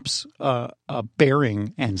 pops a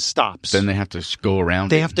bearing and stops. Then they have to go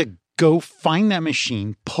around. They have to go find that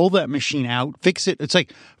machine, pull that machine out, fix it. It's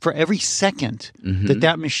like for every second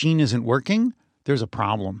that machine isn't working, there's a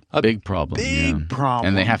problem. A big problem. Big problem.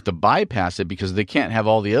 And they have to bypass it because they can't have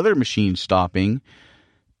all the other machines stopping.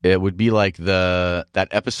 It would be like that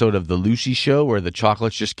episode of the Lucy Show where the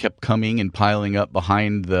chocolates just kept coming and piling up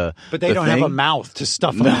behind the But they don't have a mouth to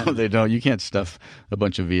stuff them in. No, they don't. You can't stuff a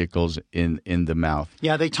bunch of vehicles in the mouth.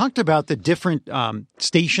 Yeah, they talked about the different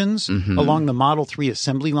stations along the Model 3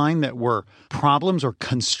 assembly line that were problems or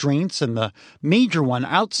constraints. And the major one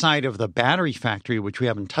outside of the battery factory, which we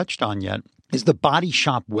haven't touched on yet, is the body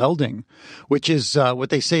shop welding, which is what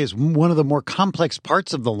they say is one of the more complex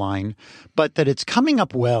parts of the line, but that it's coming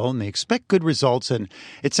up well and they expect good results. And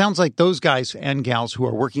it sounds like those guys and gals who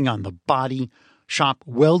are working on the body shop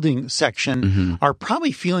welding section are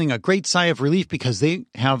probably feeling a great sigh of relief because they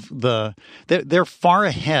have they're far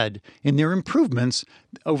ahead in their improvements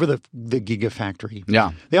over the Gigafactory.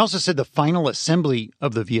 Yeah. They also said the final assembly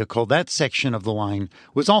of the vehicle, that section of the line,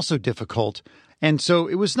 was also difficult. And so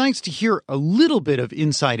it was nice to hear a little bit of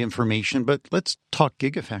inside information, but let's talk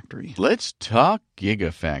Gigafactory. Let's talk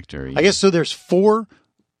Gigafactory. I guess so there's 4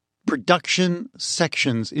 production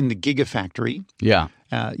sections in the Gigafactory. Yeah.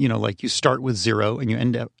 You know, like you start with 0 and you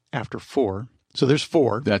end up after 4. So there's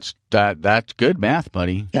 4. That's good math,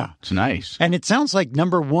 buddy. Yeah. It's nice. And it sounds like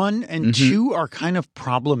number 1 and 2 are kind of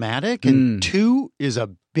problematic, and 2 is a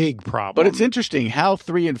big problem. But it's interesting how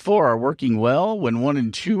 3 and 4 are working well when 1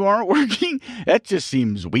 and 2 aren't working. That just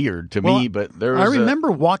seems weird to me. But I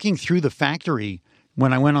remember walking through the factory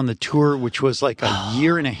when I went on the tour, which was like a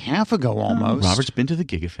year and a half ago almost. Robert's been to the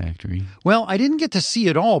Gigafactory. Well, I didn't get to see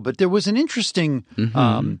it all, but there was an interesting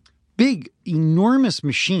big, enormous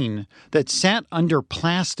machine that sat under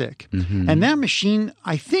plastic. And that machine,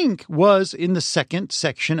 I think, was in the second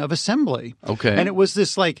section of assembly. Okay. And it was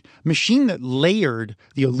this like machine that layered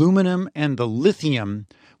the aluminum and the lithium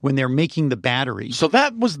when they're making the battery. So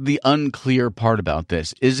that was the unclear part about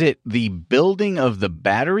this. Is it the building of the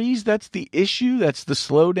batteries that's the issue, that's the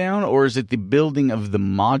slowdown, or is it the building of the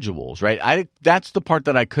modules, right? That's the part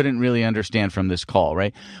that I couldn't really understand from this call,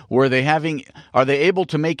 right? Are they able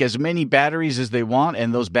to make as many batteries as they want,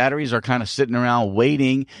 and those batteries are kind of sitting around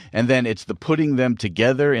waiting, and then it's the putting them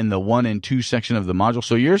together in the 1 and 2 section of the module?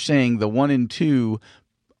 So you're saying the 1 and 2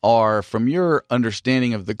 are, from your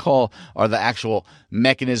understanding of the call, are the actual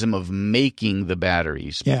mechanism of making the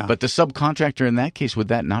batteries. Yeah. But the subcontractor in that case, would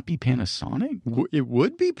that not be Panasonic? It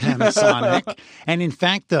would be Panasonic. And in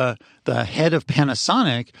fact, the head of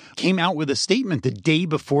Panasonic came out with a statement the day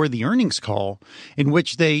before the earnings call in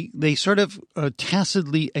which they sort of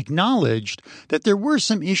tacitly acknowledged that there were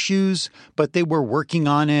some issues, but they were working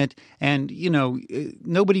on it. And, you know,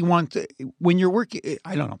 nobody wants – when you're working –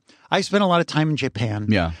 I don't know. I spent a lot of time in Japan.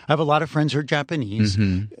 Yeah. I have a lot of friends who are Japanese.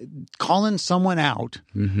 Calling someone out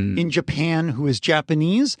in Japan who is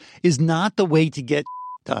Japanese is not the way to get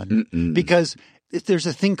done because there's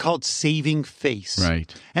a thing called saving face.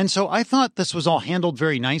 Right. And so I thought this was all handled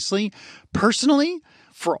very nicely. Personally,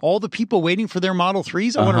 for all the people waiting for their Model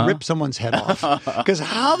 3s, I want to rip someone's head off. Because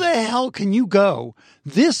how the hell can you go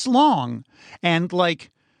this long and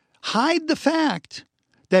like hide the fact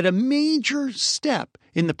that a major step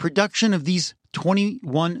in the production of these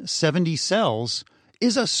 2170 cells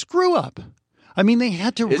is a screw up. I mean, they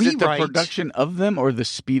had to Is rewrite. it the production of them or the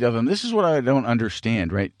speed of them? This is what I don't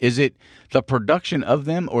understand, right? Is it the production of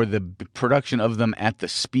them or the production of them at the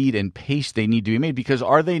speed and pace they need to be made? Because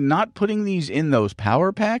are they not putting these in those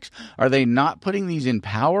power packs? Are they not putting these in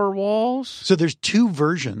power walls? So there's two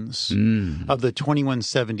versions of the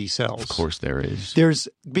 2170 cells. Of course there is.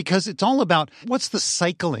 Because it's all about what's the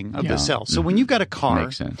cycling of the cells. So when you've got a car,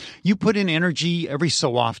 Makes sense. you put in energy every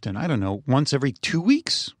so often. I don't know, once every 2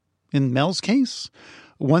 weeks. In Mel's case,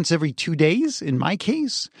 once every 2 days. In my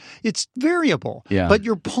case, it's variable. Yeah. But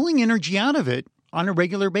you're pulling energy out of it on a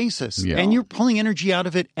regular basis. Yeah. And you're pulling energy out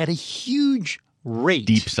of it at a huge rate.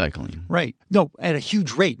 Deep cycling. Right. No, at a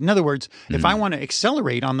huge rate. In other words, if I want to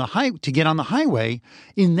accelerate on the to get on the highway,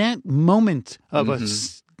 in that moment of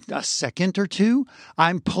a second or two,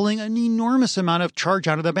 I'm pulling an enormous amount of charge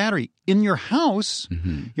out of the battery. In your house,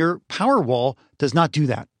 your power wall does not do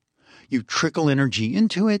that. You trickle energy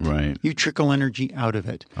into it. Right. You trickle energy out of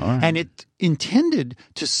it. All right. And it's intended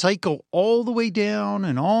to cycle all the way down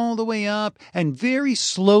and all the way up and very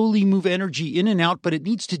slowly move energy in and out, but it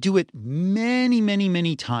needs to do it many, many,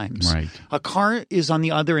 many times. Right. A car is on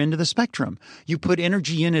the other end of the spectrum. You put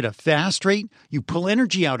energy in at a fast rate, you pull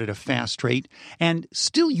energy out at a fast rate, and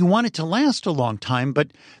still you want it to last a long time,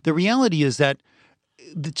 but the reality is that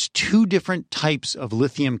it's two different types of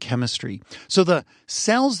lithium chemistry. So the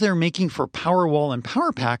cells they're making for Powerwall and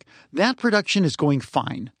PowerPack, that production is going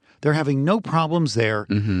fine. They're having no problems there.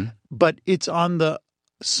 But it's on the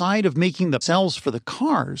side of making the cells for the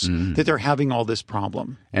cars that they're having all this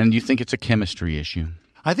problem. And you think it's a chemistry issue?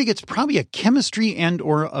 I think it's probably a chemistry and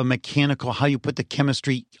or a mechanical, how you put the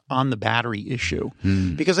chemistry on the battery issue.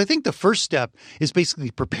 Because I think the first step is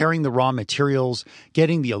basically preparing the raw materials,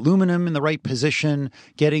 getting the aluminum in the right position,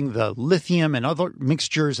 getting the lithium and other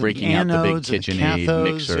mixtures and Breaking out the big anodes and KitchenAid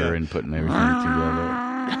cathodes. mixer and putting everything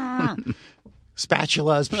together.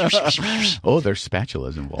 Spatulas. Oh, there's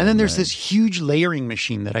spatulas involved. And then there's right? this huge layering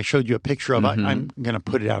machine that I showed you a picture of. I'm going to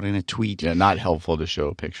put it out in a tweet. Yeah, not helpful to show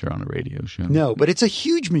a picture on a radio show. No, but it's a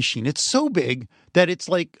huge machine. It's so big that it's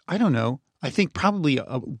like, I don't know, I think probably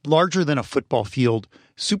larger than a football field,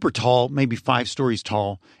 super tall, maybe 5 stories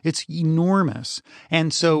tall. It's enormous.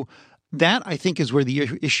 And so that, I think, is where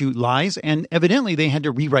the issue lies. And evidently they had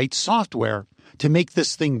to rewrite software to make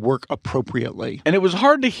this thing work appropriately. And it was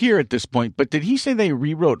hard to hear at this point, but did he say they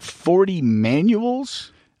rewrote 40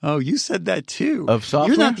 manuals? Oh, you said that too. Of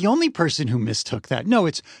software? You're not the only person who mistook that. No,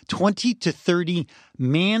 it's 20 to 30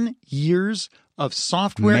 man-years of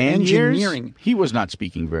software engineering. He was not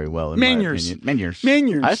speaking very well, in my opinion. Man-years.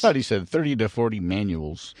 Man-years. I thought he said 30 to 40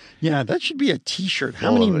 manuals. Yeah, that should be a T-shirt. How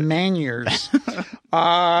Full many of it. man-years?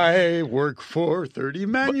 I work for 30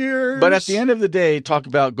 man-years. But at the end of the day,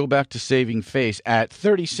 go back to saving face. At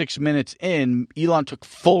 36 minutes in, Elon took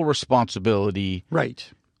full responsibility. Right.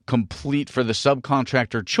 Complete for the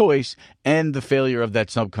subcontractor choice and the failure of that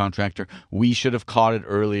subcontractor. We should have caught it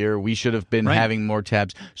earlier. We should have been having more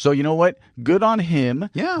tabs. So you know what? Good on him.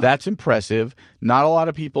 Yeah. That's impressive. Not a lot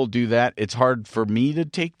of people do that. It's hard for me to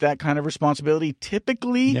take that kind of responsibility.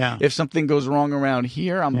 Typically, if something goes wrong around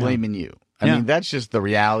here, I'm blaming you. I mean, that's just the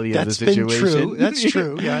reality of the situation. That's been true. That's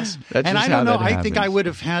true, yes. That's and just I don't how know. that I think I happens. would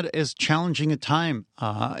have had as challenging a time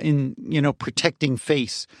in, protecting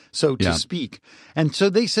face, so to speak. And so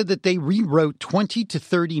they said that they rewrote 20 to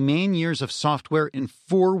 30 man-years of software in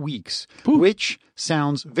 4 weeks, which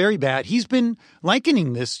sounds very bad. He's been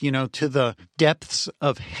likening this, to the depths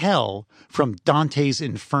of hell from Dante's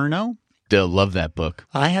Inferno. Love that book.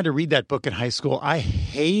 I had to read that book in high school. I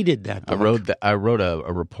hated that book. I wrote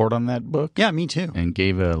a report on that book. Yeah, me too. And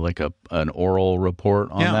gave an oral report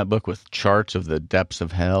on that book with charts of the depths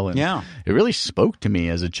of hell. And it really spoke to me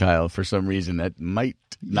as a child for some reason. That might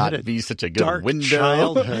not be such a good dark window.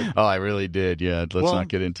 Childhood. Oh, I really did. Yeah, let's not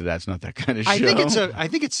get into that. It's not that kind of show. I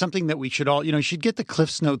think it's something that we should all, should get the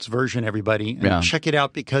Cliff's Notes version, everybody, and check it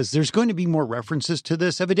out because there's going to be more references to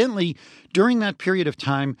this. Evidently, during that period of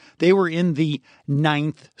time, they were in the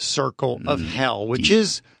 9th circle of hell, which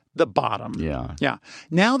is the bottom. Yeah. Yeah.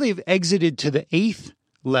 Now they've exited to the 8th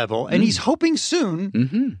level, and he's hoping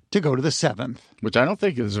soon to go to the 7th. Which I don't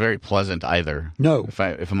think is very pleasant either. No.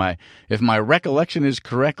 If my recollection is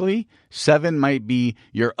correctly, 7 might be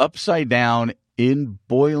you're upside down in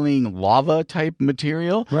boiling lava type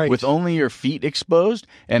material with only your feet exposed,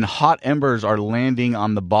 and hot embers are landing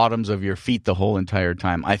on the bottoms of your feet the whole entire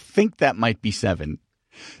time. I think that might be 7.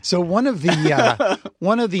 So one of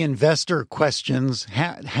the investor questions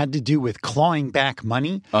had to do with clawing back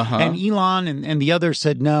money. And Elon and the others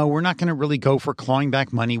said, no, we're not going to really go for clawing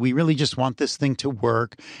back money. We really just want this thing to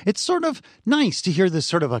work. It's sort of nice to hear this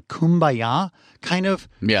sort of a kumbaya kind of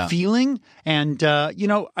feeling. And,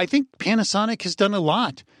 I think Panasonic has done a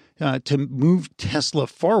lot to move Tesla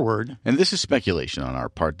forward. And this is speculation on our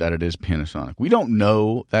part that it is Panasonic. We don't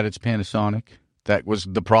know that it's Panasonic. That was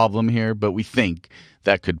the problem here, but we think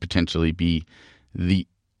that could potentially be the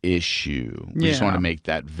issue. We just want to make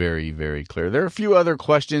that very, very clear. There are a few other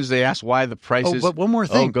questions. They asked why the prices. But one more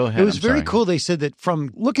thing. Oh, go ahead. It was very cool. They said that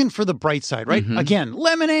from looking for the bright side, right? Again,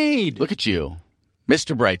 lemonade. Look at you,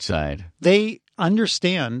 Mr. Brightside. They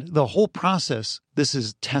understand the whole process. This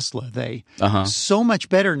is Tesla. They so much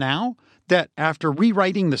better now that after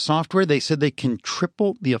rewriting the software, they said they can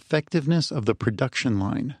triple the effectiveness of the production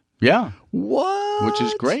line. Yeah. What? Which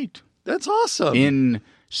is great. That's awesome. In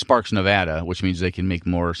Sparks, Nevada, which means they can make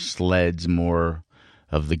more sleds, more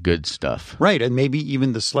of the good stuff. Right, and maybe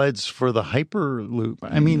even the sleds for the Hyperloop.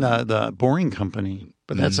 I mean, the Boring Company.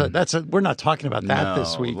 But that's a. We're not talking about that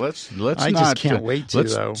this week. Let's. I just can't wait to.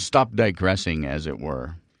 Let's stop digressing, as it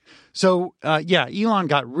were. So, Elon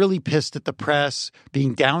got really pissed at the press,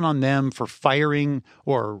 being down on them for firing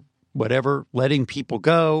or whatever, letting people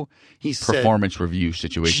go. He said performance review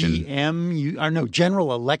situation.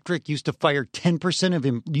 General Electric used to fire 10% of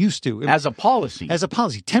him. Used to as a policy.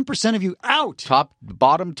 10% of you out.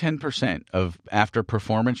 Bottom 10% of after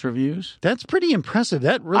performance reviews. That's pretty impressive.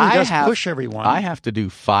 That really does push everyone. I have to do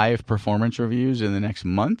 5 performance reviews in the next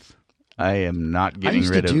month. I am not getting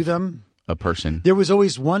rid of them. A person. There was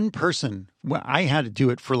always one person. Well, I had to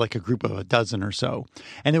do it for like a group of a dozen or so.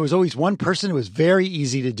 And there was always one person who was very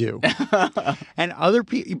easy to do. And other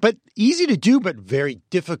people, but easy to do, but very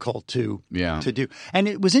difficult to do. And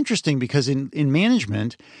it was interesting because in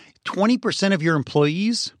management, 20% of your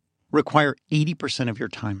employees require 80% of your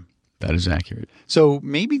time. That is accurate. So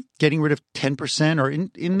maybe getting rid of 10%, or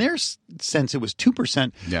in their sense, it was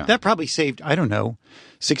 2%. Yeah. That probably saved,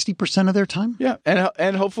 60% of their time. Yeah.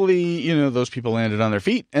 And hopefully, those people landed on their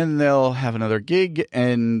feet and they'll have another gig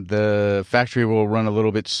and the factory will run a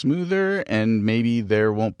little bit smoother and maybe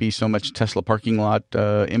there won't be so much Tesla parking lot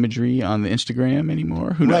imagery on the Instagram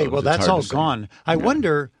anymore. Who knows? Right. Well, that's all gone. I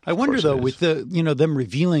wonder though, with them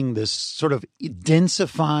revealing this sort of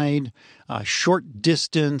densified, short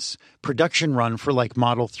distance production run for like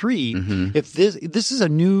Model 3, if this is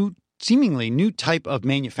a seemingly new type of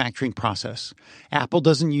manufacturing process. Apple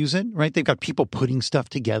doesn't use it, right? They've got people putting stuff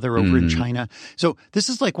together over in China. So this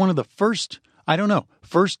is like one of the first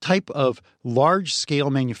type of large-scale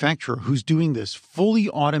manufacturer who's doing this fully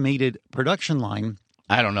automated production line.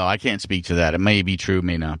 I don't know. I can't speak to that. It may be true,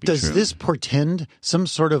 may not be true. Does this portend some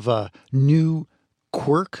sort of a new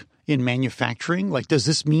quirk in manufacturing? Like, does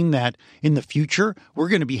this mean that in the future we're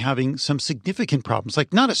going to be having some significant problems,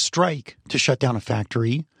 like not a strike to shut down a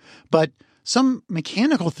factory, but some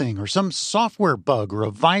mechanical thing or some software bug or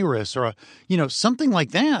a virus or something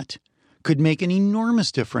like that could make an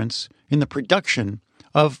enormous difference in the production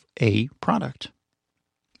of a product.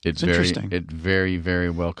 It's interesting. It very, very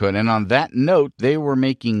well could. And on that note, they were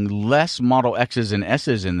making less Model X's and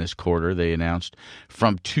S's in this quarter, they announced,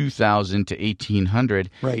 from 2,000 to 1,800.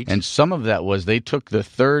 Right. And some of that was they took the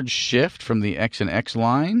third shift from the X and X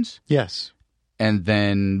lines. Yes. And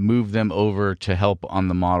then moved them over to help on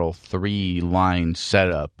the Model 3 line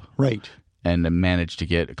setup. Right. And managed to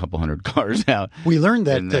get a couple hundred cars out. We learned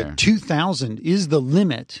that the 2,000 is the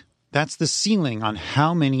limit. That's the ceiling on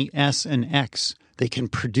how many S and X they can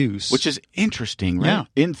produce. Which is interesting, right? Yeah.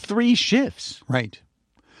 In 3 shifts. Right.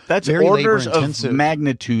 That's very orders of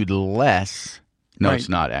magnitude less. No, right. It's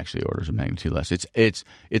not actually orders of magnitude less.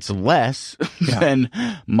 It's less than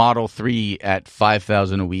Model 3 at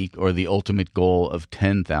 5,000 a week or the ultimate goal of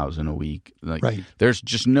 10,000 a week. Right. There's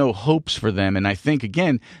just no hopes for them. And I think,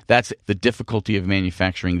 again, that's the difficulty of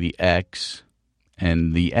manufacturing the X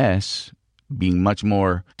and the S being much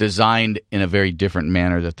more designed in a very different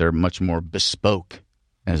manner, that they're much more bespoke,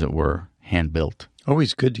 as it were, hand-built.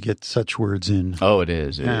 Always good to get such words in. Oh, it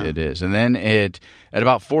is. It is. And then at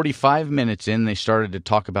about 45 minutes in, they started to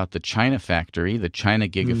talk about the China factory, the China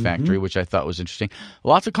Gigafactory, which I thought was interesting.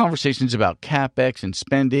 Lots of conversations about CapEx and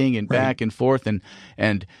spending and back and forth.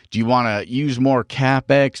 And do you want to use more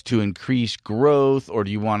CapEx to increase growth, or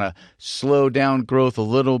do you want to slow down growth a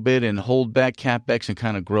little bit and hold back CapEx and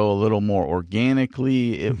kind of grow a little more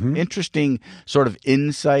organically? Interesting sort of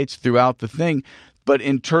insights throughout the thing. But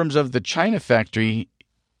in terms of the China factory,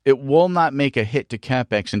 it will not make a hit to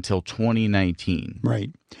CapEx until 2019.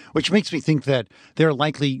 Right. Which makes me think that they're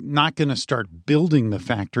likely not going to start building the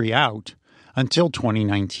factory out until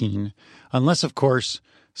 2019, unless, of course,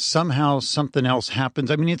 somehow something else happens.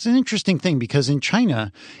 I mean, it's an interesting thing because in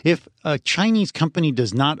China, if a Chinese company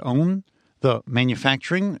does not own the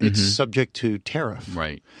manufacturing, it's subject to tariff.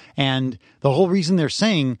 Right. And the whole reason they're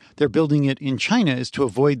saying they're building it in China is to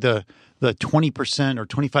avoid the 20% or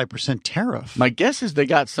 25% tariff. My guess is they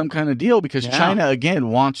got some kind of deal because China, again,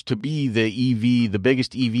 wants to be the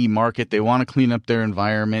biggest EV market. They want to clean up their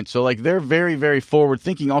environment. So, like, they're very, very forward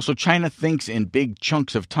thinking. Also, China thinks in big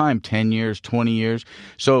chunks of time, 10 years, 20 years.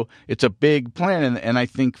 So it's a big plan. And I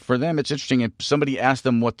think for them, it's interesting. If somebody asked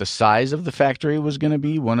them what the size of the factory was going to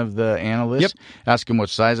be, one of the analysts asked him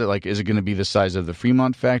what size is it going to be the size of the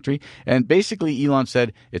Fremont factory? And basically, Elon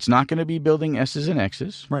said it's not going to be building S's and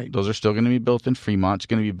X's. Right. Those are still going to be built in Fremont. It's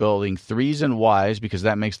going to be building 3s and Ys because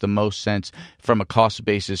that makes the most sense from a cost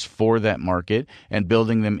basis for that market, and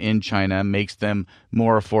building them in China makes them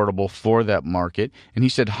more affordable for that market. And he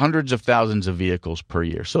said hundreds of thousands of vehicles per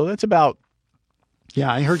year. So that's about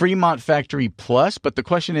I heard Fremont factory plus, but the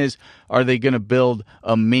question is, are they going to build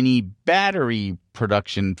a mini battery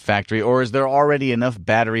production factory, or is there already enough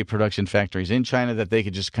battery production factories in China that they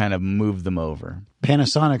could just kind of move them over?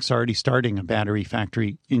 Panasonic's already starting a battery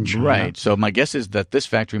factory in China. Right. So my guess is that this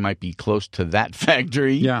factory might be close to that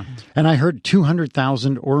factory. Yeah. And I heard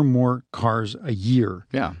 200,000 or more cars a year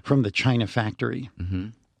from the China factory. Mm-hmm.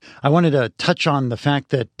 I wanted to touch on the fact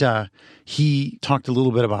that he talked a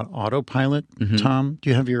little bit about autopilot. Mm-hmm. Tom, do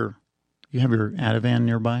you have your Ativan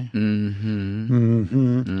nearby? Mm-hmm.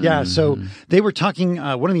 Mm-hmm. Yeah, so they were talking,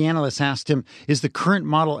 one of the analysts asked him, is the current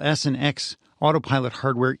Model S and X autopilot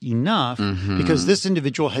hardware enough? Mm-hmm. Because this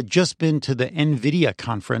individual had just been to the NVIDIA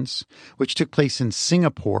conference, which took place in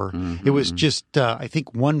Singapore. Mm-hmm. It was just, I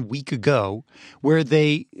think, 1 week ago, where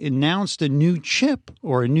they announced a new chip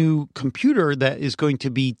or a new computer that is going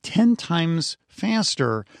to be 10 times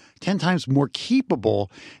faster, 10 times more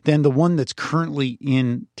capable than the one that's currently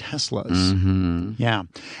in Teslas. Mm-hmm. Yeah.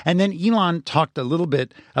 And then Elon talked a little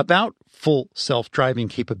bit about full self-driving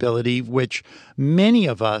capability, which many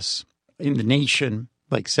of us in the nation,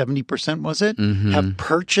 like 70%, was it, have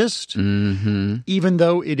purchased, even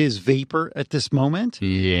though it is vapor at this moment.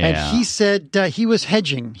 Yeah. And he said he was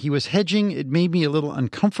hedging. It made me a little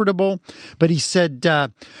uncomfortable, but he said,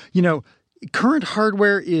 current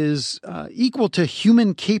hardware is equal to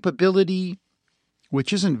human capability,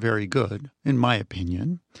 which isn't very good, in my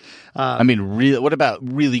opinion. What about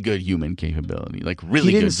really good human capability? Like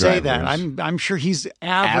really good drivers? He didn't say that. I'm sure he's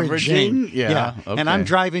averaging. Yeah. Okay. And I'm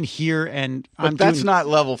driving here, and that's not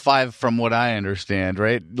level 5 from what I understand,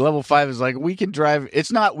 right? Level 5 is like we can drive.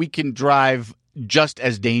 It's not we can drive just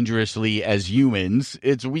as dangerously as humans.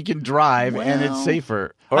 It's we can drive and it's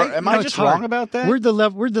safer. Or am I just wrong about that? Where'd the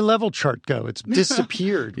level chart go? It's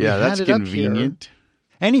disappeared. Yeah, that's convenient.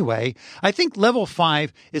 Anyway, I think level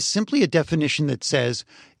 5 is simply a definition that says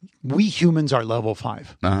we humans are level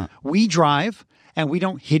 5. Uh-huh. We drive and we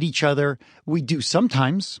don't hit each other. We do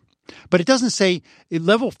sometimes, but it doesn't say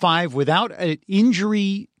level 5 without an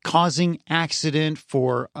injury-causing accident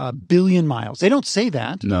for 1 billion miles. They don't say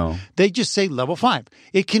that. No. They just say level 5.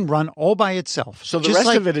 It can run all by itself. So the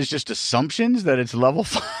rest of it is just assumptions that it's level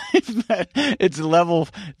 5,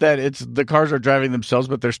 that it's the cars are driving themselves,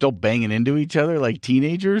 but they're still banging into each other like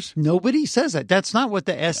teenagers? Nobody says that. That's not what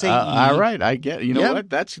the SAE... all right, I get it. You know what?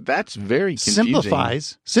 That's very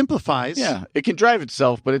confusing. Simplifies. Yeah, it can drive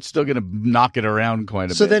itself, but it's still going to knock it around quite a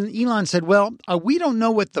bit. So then Elon said, well, we don't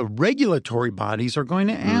know what the regulatory bodies are going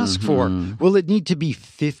to ask for. Will it need to be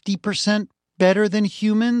 50% better than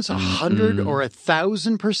humans, 100 or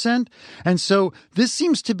 1,000%? And so this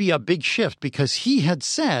seems to be a big shift because he had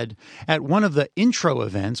said at one of the intro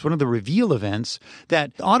events, one of the reveal events,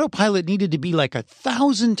 that autopilot needed to be like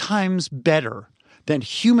 1,000 times better than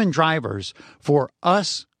human drivers for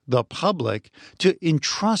us, the public, to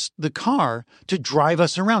entrust the car to drive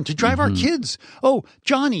us around, to drive our kids. Oh,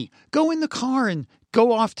 Johnny, go in the car and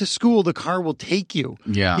go off to school. The car will take you.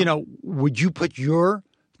 Yeah. Would you put your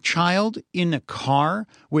child in a car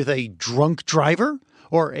with a drunk driver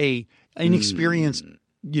or a inexperienced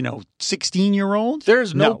 16-year-old?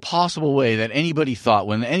 There's no possible way that anybody thought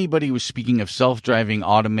when anybody was speaking of self-driving,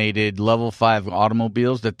 automated, level 5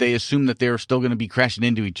 automobiles that they assumed that they were still going to be crashing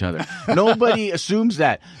into each other. Nobody assumes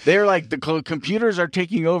that. They're like, the computers are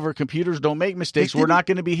taking over. Computers don't make mistakes. We're not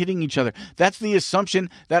going to be hitting each other. That's the assumption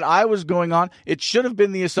that I was going on. It should have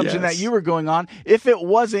been the assumption that you were going on. If it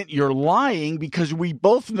wasn't, you're lying because we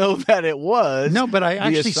both know that it was. No, but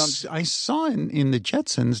I saw in the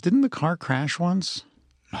Jetsons, didn't the car crash once?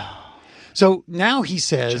 So now he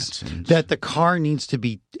says Jetsons. that the car needs to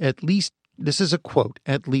be at least, this is a quote,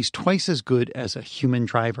 at least twice as good as a human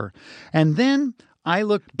driver. And then I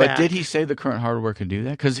looked back. But did he say the current hardware can do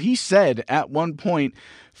that? Because he said at one point,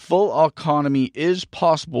 full autonomy is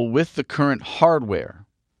possible with the current hardware.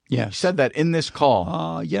 Yes. He said that in this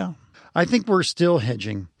call. Yeah. I think we're still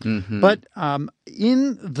hedging. Mm-hmm. But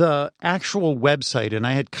in the actual website, and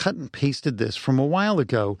I had cut and pasted this from a while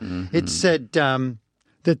ago, it said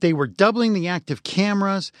that they were doubling the active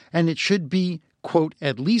cameras and it should be, quote,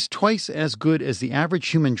 at least twice as good as the average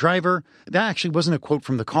human driver. That actually wasn't a quote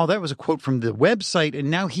from the call. That was a quote from the website.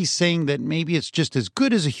 And now he's saying that maybe it's just as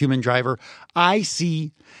good as a human driver. I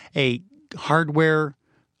see a hardware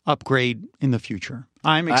upgrade in the future.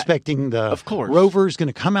 I'm expecting of course. rover is going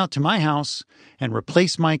to come out to my house and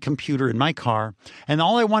replace my computer in my car. And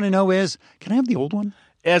all I want to know is, can I have the old one?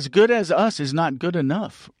 As good as us is not good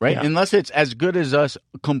enough, right? Yeah. Unless it's as good as us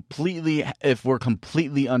completely, if we're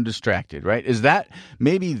completely undistracted, right? Is that,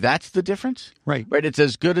 maybe that's the difference? Right. Right? It's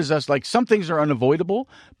as good as us. Like some things are unavoidable,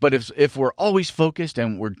 but if we're always focused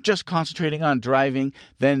and we're just concentrating on driving,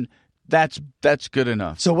 then that's good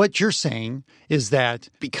enough. So what you're saying is that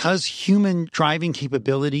because human driving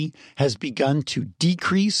capability has begun to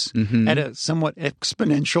decrease at a somewhat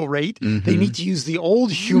exponential rate, they need to use the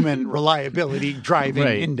old human reliability driving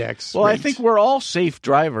index. Well, rate. I think we're all safe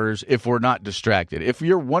drivers if we're not distracted. If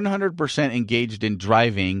you're 100% engaged in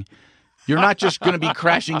driving, you're not just going to be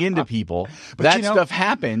crashing into people. But that stuff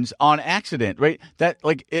happens on accident, right? That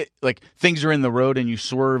like things are in the road and you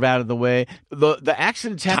swerve out of the way. The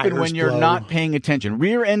accidents happen Tires when you're blow. not paying attention.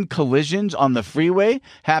 Rear end collisions on the freeway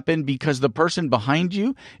happen because the person behind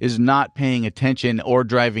you is not paying attention or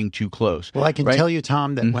driving too close. Well, I can tell you,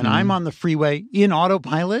 Tom, that when I'm on the freeway in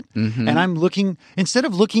autopilot and I'm looking, instead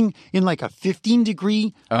of looking in like a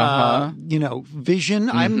 15-degree, vision,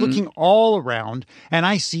 I'm looking all around and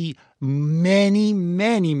I see many,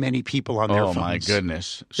 many, many people on their phones. Oh, my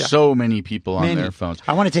goodness. Yeah. So many people on Many. their phones.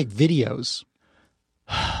 I want to take videos.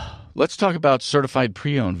 Let's talk about certified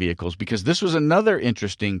pre-owned vehicles because this was another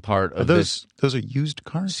interesting part of this. Those are used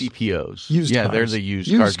cars? CPOs. Used yeah, cars. they're the used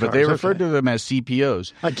Used cars, but they cars, referred okay. to them as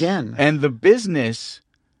CPOs. Again. And the business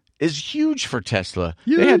is huge for Tesla.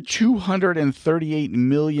 They had $238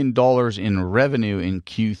 million in revenue in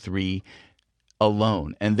Q3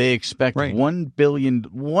 alone, and they expect $1 billion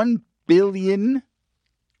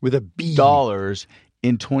with a B dollars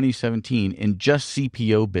in 2017 in just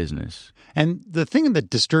CPO business. And the thing that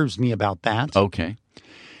disturbs me about that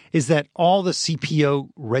is that all the CPO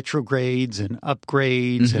retrogrades and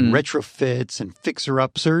upgrades and retrofits and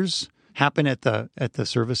fixer-uppers happen at the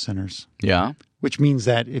service centers. Yeah. Which means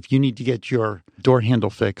that if you need to get your door handle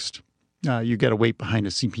fixed, you got to wait behind a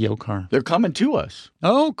CPO car. They're coming to us.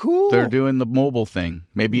 Oh, cool. They're doing the mobile thing.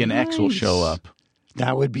 Maybe an X will show up.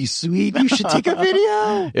 That would be sweet. You should take a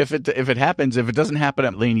video. If it happens, if it doesn't happen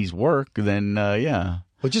at Laney's work, then yeah.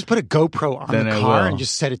 Well, just put a GoPro on Then the I car will. and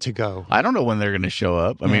just set it to go. I don't know when they're going to show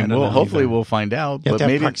up. I Yeah, mean, I don't know hopefully either. we'll find out. You have But to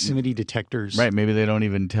have maybe proximity detectors. right. Maybe they don't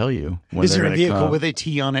even tell you. When Is they're there a gonna vehicle come. with a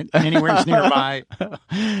T on it anywhere nearby?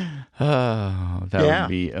 Oh, that would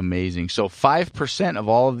be amazing. So 5% of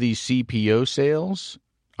all of these CPO sales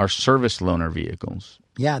are service loaner vehicles.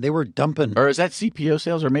 Yeah, they were dumping. Or is that CPO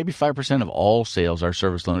sales? Or maybe 5% of all sales are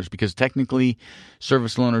service loaners because technically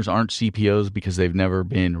service loaners aren't CPOs because they've never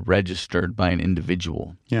been registered by an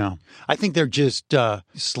individual. Yeah. I think they're just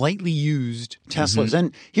slightly used Teslas.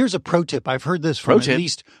 And here's a pro tip. I've heard this from at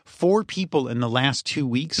least 4 people in the last 2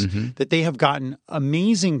 weeks that they have gotten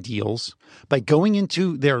amazing deals by going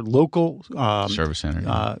into their local Service center.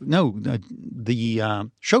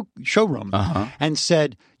 the showroom and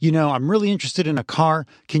said, I'm really interested in a car.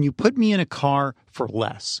 Can you put me in a car for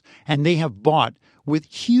less? And they have bought with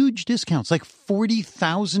huge discounts, like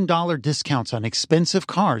 $40,000 discounts on expensive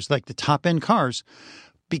cars, like the top end cars,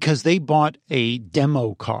 because they bought a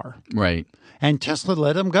demo car. Right. And Tesla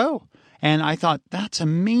let them go. And I thought, that's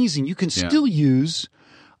amazing. You can still use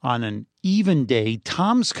on an even day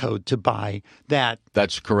Tom's code to buy that.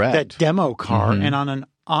 That's correct. That demo car. And on an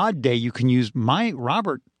odd day, you can use my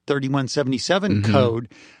Robert 3177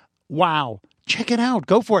 code. Wow. Check it out.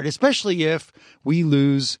 Go for it, especially if we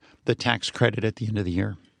lose the tax credit at the end of the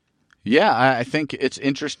year. Yeah, I think it's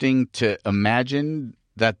interesting to imagine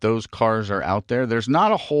that those cars are out there. There's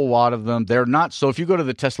not a whole lot of them. They're not. So if you go to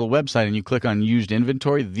the Tesla website and you click on used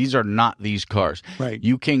inventory, these are not these cars. Right.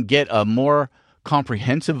 You can get a more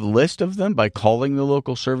comprehensive list of them by calling the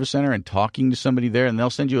local service center and talking to somebody there, and they'll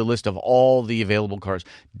send you a list of all the available cars,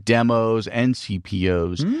 demos and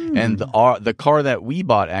CPOs. And the car that we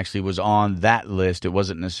bought actually was on that list. It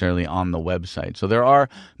wasn't necessarily on the website. So there are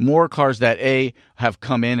more cars that have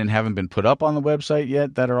come in and haven't been put up on the website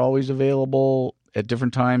yet that are always available at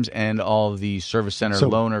different times, and all of the service center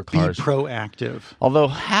loaner cars. Be proactive. Although,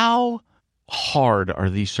 how hard are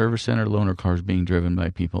these service center loaner cars being driven by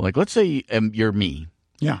people? Like, let's say you're me.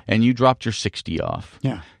 Yeah. And you dropped your 60 off.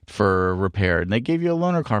 Yeah. For repair, and they gave you a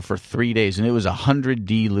loaner car for 3 days, and it was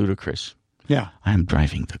 100D ludicrous. Yeah. I'm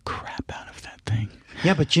driving the crap out of that thing.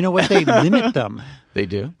 Yeah, but you know what? They limit them. They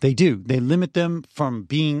do? They do. They limit them from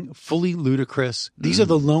being fully ludicrous. These are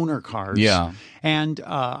the loaner cars. Yeah. And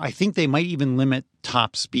I think they might even limit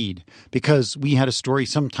top speed, because we had a story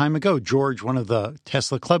some time ago. George, one of the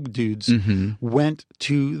Tesla Club dudes, went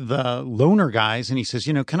to the loaner guys and he says,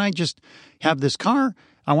 can I just have this car?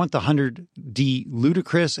 I want the 100D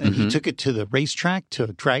ludicrous. And he took it to the racetrack to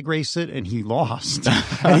drag race it, and he lost.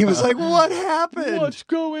 And he was like, what happened? What's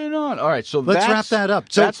going on? All right, so let's wrap that up.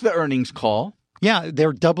 So that's the earnings call. Yeah,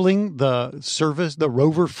 they're doubling the service, the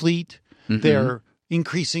Rover fleet. They're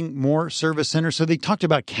increasing more service centers. So they talked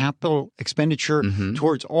about capital expenditure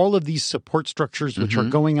towards all of these support structures, which are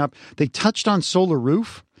going up. They touched on Solar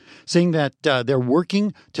Roof, saying that they're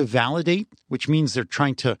working to validate, which means they're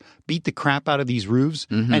trying to beat the crap out of these roofs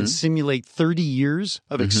and simulate 30 years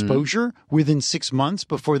of exposure within 6 months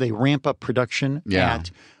before they ramp up production at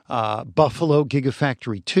Buffalo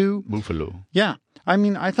Gigafactory 2. Buffalo. Yeah. I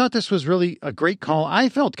mean, I thought this was really a great call. I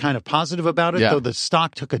felt kind of positive about it, though the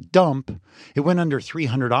stock took a dump. It went under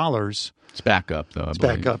 $300. It's back up, though. It's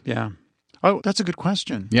back up, yeah. Oh, that's a good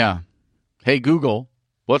question. Yeah. Hey, Google,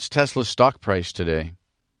 what's Tesla's stock price today?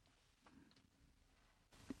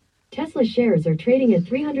 Tesla shares are trading at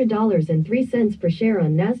 $300.03 per share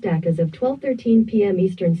on NASDAQ as of 12:13 p.m.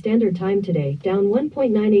 Eastern Standard Time today, down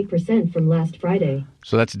 1.98% from last Friday.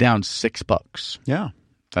 So that's down $6. Yeah.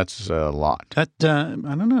 That's a lot. That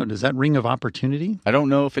I don't know. Does that ring of opportunity? I don't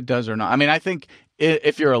know if it does or not. I mean, I think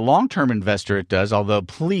if you're a long-term investor, it does. Although,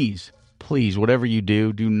 please, whatever you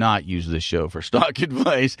do, do not use this show for stock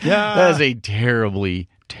advice. Yeah. That is a terribly,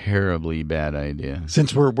 terribly bad idea.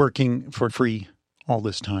 Since we're working for free all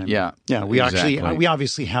this time. Yeah. Yeah. We exactly. we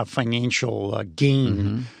obviously have financial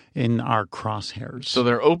gain in our crosshairs. So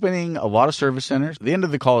they're opening a lot of service centers. The end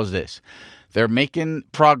of the call is this. They're making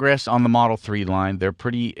progress on the Model 3 line. They're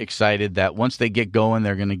pretty excited that once they get going,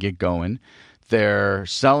 they're going to get going. They're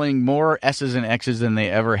selling more S's and X's than they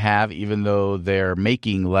ever have, even though they're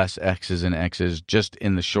making less X's and X's just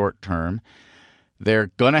in the short term. They're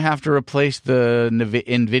going to have to replace the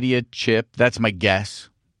NVIDIA chip. That's my guess.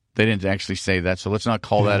 They didn't actually say that, so let's not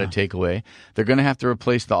call that a takeaway. They're going to have to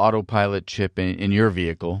replace the autopilot chip in your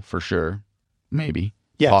vehicle for sure. Maybe.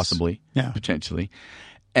 Yes. Possibly. Yeah. Potentially.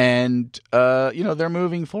 And, they're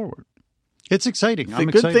moving forward. It's exciting. The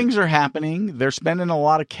good things are happening. They're spending a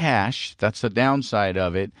lot of cash. That's the downside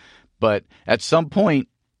of it. But at some point,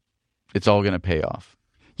 it's all going to pay off.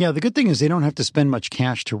 Yeah, the good thing is they don't have to spend much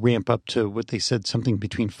cash to ramp up to what they said, something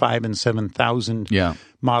between 5,000 and 7,000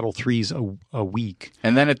 Model 3s a week.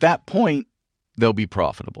 And then at that point, they'll be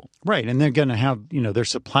profitable. Right. And they're going to have, their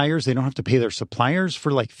suppliers. They don't have to pay their suppliers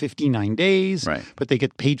for like 59 days. Right. But they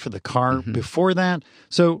get paid for the car before that.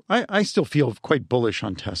 So I still feel quite bullish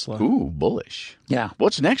on Tesla. Ooh, bullish. Yeah.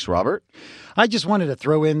 What's next, Robert? I just wanted to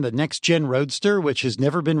throw in the next-gen Roadster, which has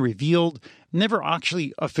never been revealed, never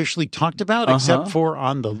actually officially talked about, except for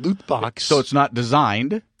on the loot box. So it's not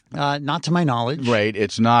designed. Not to my knowledge. Right.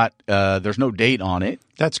 It's not, there's no date on it.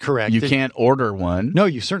 That's correct. You can't order one. No,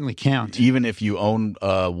 you certainly can't. Even if you own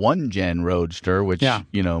a one-gen Roadster, which,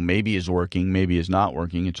 maybe is working, maybe is not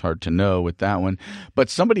working. It's hard to know with that one. But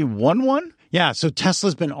somebody won one? Yeah, so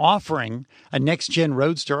Tesla's been offering a next-gen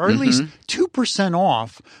Roadster, or at least 2%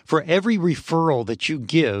 off for every referral that you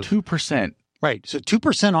give. 2%. Right. So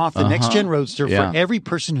 2% off the next-gen Roadster for every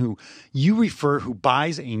person who you refer who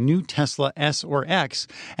buys a new Tesla S or X.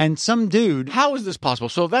 And some dude... How is this possible?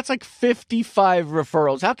 So that's like 55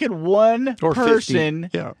 referrals. How can one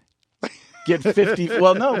person get 50?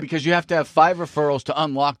 Well, no, because you have to have 5 referrals to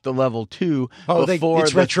unlock the level 2 before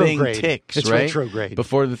the thing ticks, it's right? retrograde.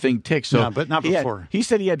 Before the thing ticks. So no, but not before. He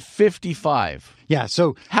said he had 55. Yeah,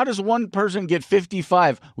 so... How does one person get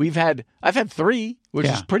 55? I've had 3, which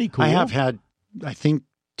is pretty cool. I have had... I think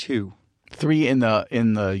 2. in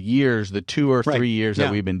the years, the 2 or 3 Right. years Yeah.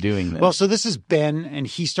 that we've been doing this. Well, so this is Ben, and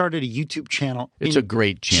he started a YouTube channel. It's in a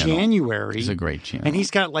great channel. January. It's a great channel. And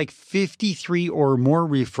he's got like 53 or more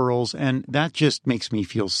referrals, and that just makes me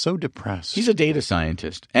feel so depressed. He's a data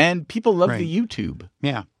scientist, and people love the YouTube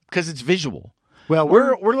Yeah. because it's visual. Well,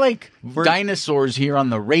 We're like dinosaurs here on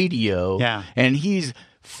the radio, Yeah. and he's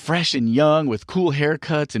fresh and young with cool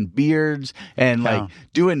haircuts and beards and like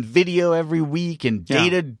doing video every week and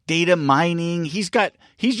data mining. He's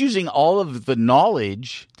using all of the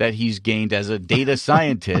knowledge that he's gained as a data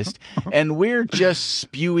scientist, and we're just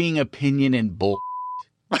spewing opinion and bull.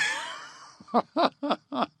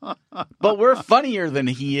 But we're funnier than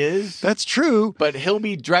he is. That's true. But he'll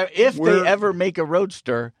be driving if they ever make a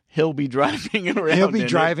roadster. He'll be driving around. He'll be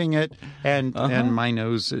driving it, and my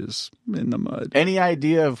nose is in the mud. Any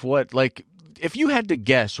idea of what, like, if you had to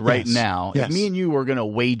guess right now, Yes. if me and you were going to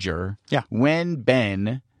wager Yeah. when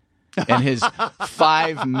Ben and his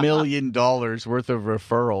 $5 million worth of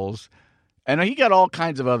referrals, and he got all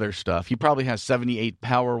kinds of other stuff. He probably has 78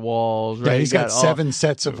 power walls, right? Yeah, he's got 7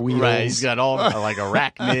 sets of wheels. Right, he's got all like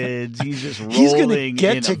arachnids. He's just rolling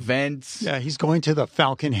in events. Yeah, he's going to the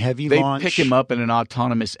Falcon Heavy They launch. pick him up in an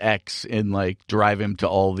autonomous X and like drive him to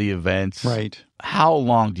all the events. Right. How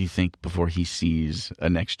long do you think before he sees a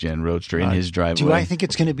next gen roadster in his driveway? Do I think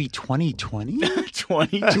it's going to be 2020?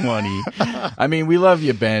 2020. I mean, we love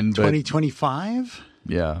you, Ben, but 2025?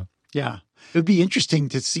 yeah. Yeah. It would be interesting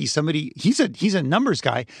to see somebody, he's a numbers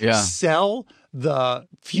guy, sell the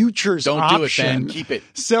futures Don't option. do it, Ben. Keep it.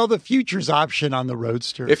 Sell the futures option on the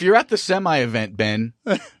Roadster. If you're at the semi event, Ben,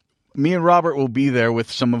 me and Robert will be there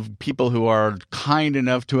with some of people who are kind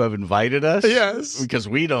enough to have invited us. Yes. Because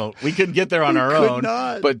we couldn't get there on our own.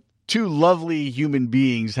 Not. But 2 lovely human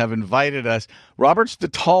beings have invited us. Robert's the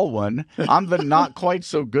tall one. I'm the not quite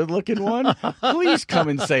so good looking one. Please come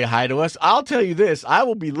and say hi to us. I'll tell you this, I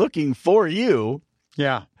will be looking for you.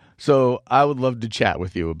 Yeah. So I would love to chat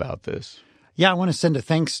with you about this. Yeah, I want to send a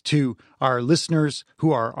thanks to our listeners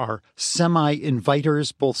who are our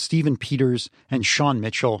semi-inviters, both Stephen Peters and Sean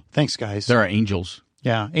Mitchell. Thanks, guys. There are angels.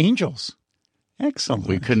 Yeah, angels. Excellent.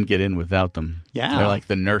 We couldn't get in without them. Yeah. They're like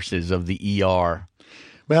the nurses of the ER.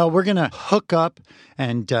 Well, we're going to hook up,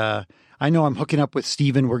 and I know I'm hooking up with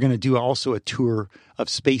Stephen. We're going to do also a tour of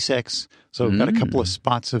SpaceX. So we've got a couple of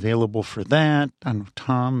spots available for that. I don't know,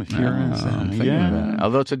 Tom, if you're I'm thinking of that.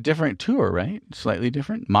 Although it's a different tour, right? Slightly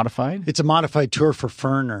different, modified. It's a modified tour for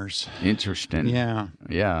Ferners. Interesting. Yeah.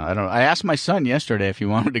 Yeah. I asked my son yesterday if he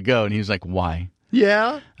wanted to go, and he was like, "Why?"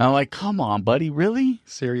 Yeah. I'm like, "Come on, buddy, really?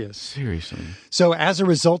 Serious. Seriously." So as a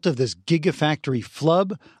result of this Gigafactory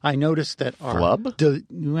flub, I noticed that our Flub?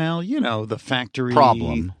 The factory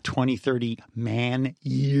Problem. 2030 man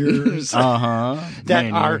years. That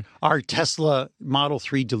That our Tesla Model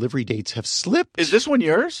 3 delivery dates have slipped. Is this one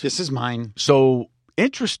yours? This is mine. So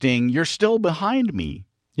interesting. You're still behind me.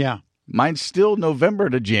 Yeah. Mine's still November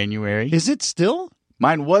to January. Is it still?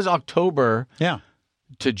 Mine was October. Yeah.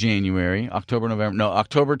 To January, October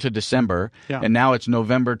to December, and now it's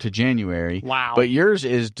November to January. Wow. But yours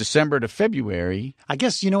is December to February. I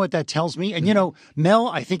guess you know what that tells me. And, Mel,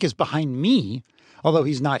 I think, is behind me, although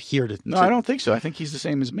he's not here to... No, I don't think so. I think he's the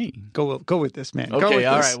same as me. Go with this, man. Okay, go with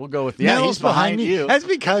all this. right, we'll go with... Mel's he's behind me. you. That's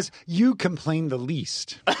because you complain the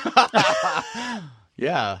least.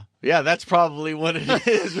 Yeah, that's probably what it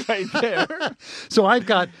is right there. So I've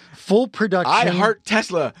got full production. I heart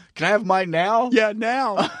Tesla. Can I have mine now? Yeah,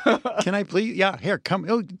 now. Can I please? Yeah, here, come.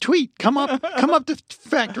 Oh, tweet. Come up to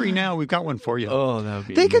factory now. We've got one for you. Oh, that would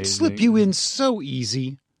be They could amazing. slip you in so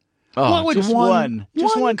easy. Oh, What would just one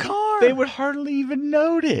one car? They would hardly even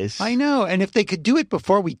notice. I know. And if they could do it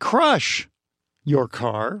before we crush your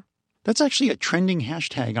car, that's actually a trending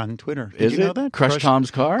hashtag on Twitter. Did Is you it? know that? Crush Tom's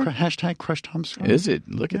car? Hashtag Crush Tom's car. Is it?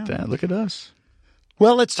 Look at that. Look at us.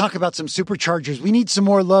 Well, let's talk about some superchargers. We need some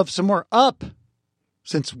more love, some more up,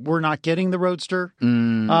 since we're not getting the Roadster.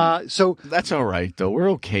 So That's all right, though. We're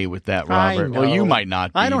okay with that, I Robert. know. Well, you might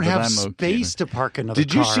not be, I don't but have I'm okay space to park another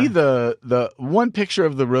Did you car. see the one picture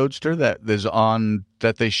of the Roadster that is on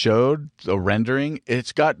that they showed, the rendering?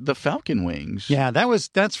 It's got the Falcon wings. Yeah,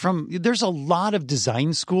 that's from, there's a lot of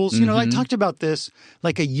design schools. You know, I talked about this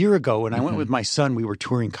like a year ago when I went with my son. We were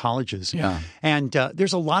touring colleges. Yeah. And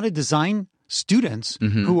there's a lot of design students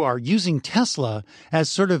who are using Tesla as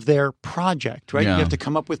sort of their project, right? Yeah. You have to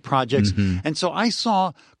come up with projects. And so I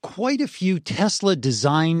saw quite a few Tesla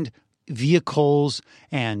designed vehicles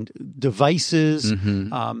and devices.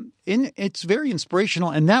 It's very inspirational.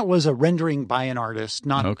 And that was a rendering by an artist,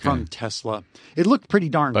 not from Tesla. It looked pretty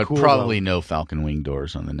darn But cool. probably though. no Falcon wing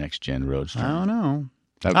doors on the next gen Roadster. I don't know.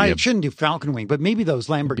 I shouldn't do Falcon Wing, but maybe those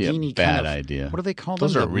Lamborghini bad idea. What do they call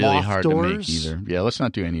those? them? Those are really moth hard doors? to make either. Yeah, let's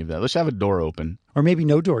not do any of that. Let's have a door open. Or maybe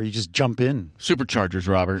no door. You just jump in. Superchargers,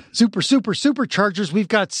 Robert. Superchargers. We've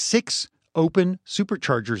got 6 open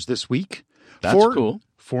superchargers this week. That's cool.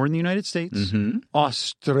 4 in the United States,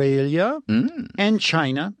 Australia, and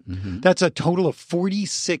China. That's a total of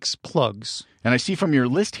 46 plugs. And I see from your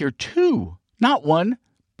list here 2, not 1,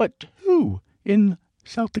 but 2 in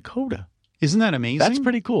South Dakota. Isn't that amazing? That's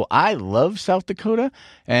pretty cool. I love South Dakota,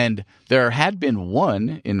 and there had been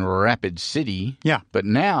 1 in Rapid City. Yeah. But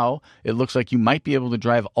now it looks like you might be able to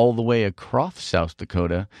drive all the way across South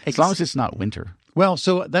Dakota, as long as it's not winter. Well,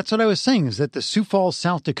 so that's what I was saying, is that the Sioux Falls,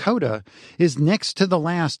 South Dakota is next to the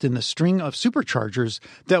last in the string of superchargers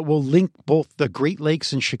that will link both the Great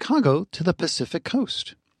Lakes and Chicago to the Pacific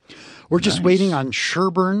coast. We're just waiting on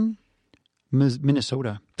Sherburne,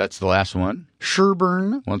 Minnesota. That's the last one?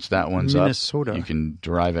 Sherburne, Once that one's Minnesota. up, you can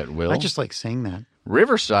drive at will. I just like saying that.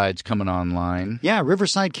 Riverside's coming online. Yeah,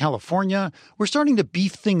 Riverside, California. We're starting to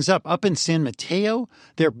beef things up in San Mateo.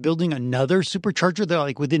 They're building another supercharger. They're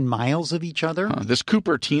like within miles of each other. This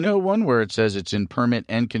Cupertino one where it says it's in permit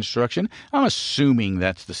and construction, I'm assuming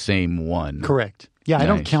that's the same one. Correct. Yeah, I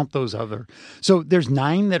don't Nice. count those other. So there's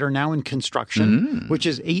 9 that are now in construction, which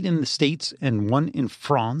is 8 in the States and 1 in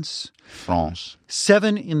France.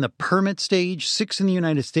 7 in the permit stage, 6 in the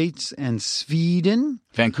United States and Sweden.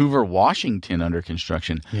 Vancouver, Washington under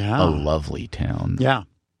construction. Yeah. A lovely town. Yeah,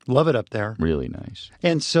 love it up there. Really nice.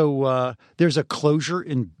 And so there's a closure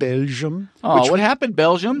in Belgium. Oh, what happened,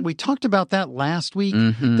 Belgium? We talked about that last week,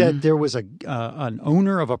 that there was an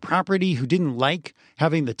owner of a property who didn't like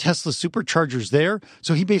having the Tesla superchargers there,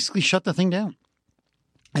 so he basically shut the thing down.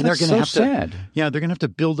 And That's they're going to so have sad. to, yeah, they're going to have to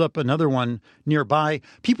build up another one nearby.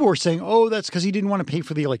 People were saying, "Oh, that's because he didn't want to pay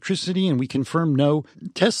for the electricity," and we confirmed no,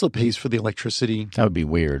 Tesla pays for the electricity. That would be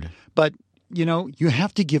weird. But you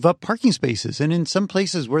have to give up parking spaces, and in some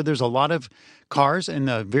places where there's a lot of cars and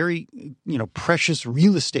a very precious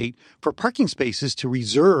real estate for parking spaces to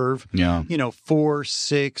reserve, 4,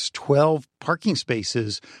 6, 12 parking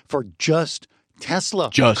spaces for just Tesla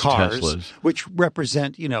cars, Teslas. which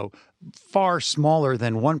represent, far smaller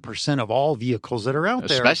than 1% of all vehicles that are out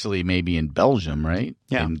there. Especially maybe in Belgium, right?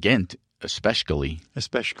 Yeah. In Ghent, especially.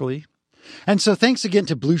 And so thanks again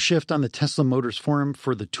to Blue Shift on the Tesla Motors Forum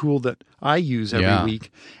for the tool that I use every week.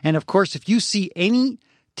 And of course, if you see any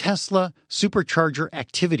Tesla supercharger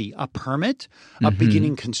activity, a permit, a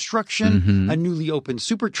beginning construction, a newly opened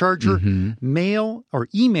supercharger, mail or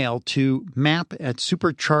email to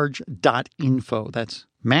map@supercharge.info. That's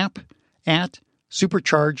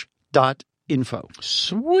map@supercharge.info.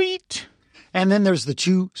 Sweet. And then there's the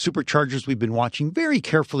 2 superchargers we've been watching very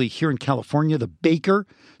carefully here in California, the Baker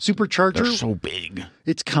supercharger. They're so big.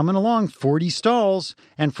 It's coming along, 40 stalls.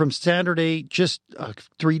 And from Saturday, just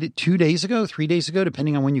 3 days ago,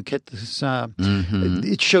 depending on when you get this,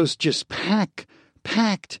 it shows just packed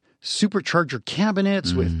supercharger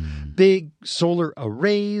cabinets with big solar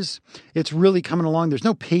arrays. It's really coming along. There's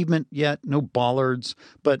no pavement yet, no bollards,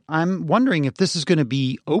 but I'm wondering if this is going to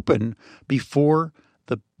be open before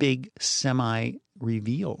the big semi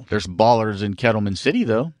reveal. There's ballers in Kettleman City,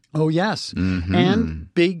 though. Oh, yes.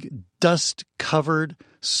 And big dust-covered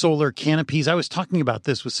solar canopies. I was talking about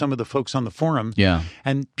this with some of the folks on the forum. Yeah.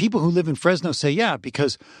 And people who live in Fresno say, yeah,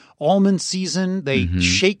 because almond season, they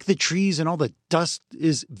shake the trees and all the dust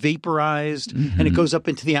is vaporized and it goes up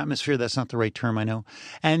into the atmosphere. That's not the right term, I know.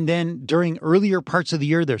 And then during earlier parts of the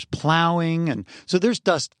year, there's plowing. And so there's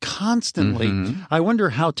dust constantly. I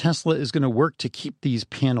wonder how Tesla is going to work to keep these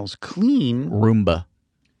panels clean. Roomba.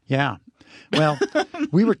 Yeah. Well,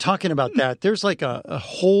 we were talking about that. There's like a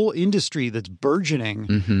whole industry that's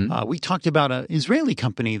burgeoning. We talked about an Israeli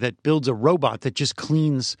company that builds a robot that just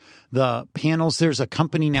cleans the panels. There's a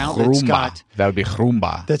company now That would be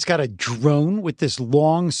Roomba. that's got a drone with this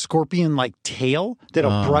long scorpion-like tail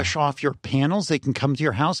that'll brush off your panels. They can come to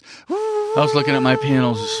your house. I was looking at my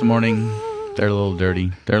panels this morning. They're a little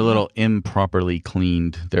dirty. They're a little improperly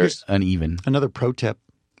cleaned. They're uneven. Another pro tip.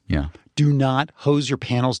 Yeah. Do not hose your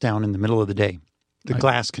panels down in the middle of the day. The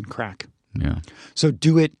glass can crack. Yeah. So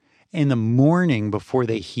do it in the morning before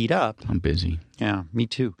they heat up. I'm busy. Yeah, me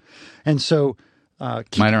too. And so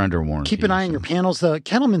Mine are under warranty. keep an eye on your panels. The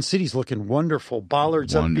Kettleman City's looking wonderful.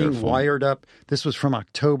 Bollards up, being wired up. This was from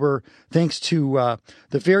October. Thanks to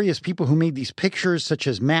the various people who made these pictures, such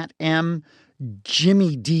as Matt M.,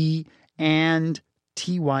 Jimmy D., and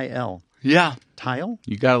TYL. Yeah. Tile?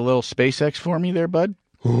 You got a little SpaceX for me there, bud?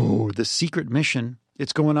 Oh, the secret mission.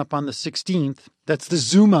 It's going up on the 16th. That's the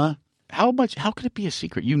Zuma. How could it be a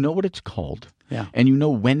secret? You know what it's called. Yeah. and you know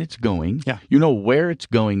when it's going. Yeah. You know where it's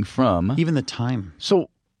going from. Even the time. So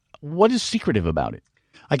what is secretive about it?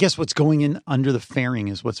 I guess what's going in under the fairing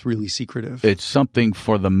is what's really secretive. It's something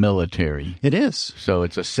for the military. It is. So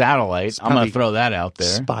it's a satellite. I'm going to throw that out there.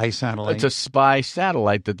 Spy satellite. It's a spy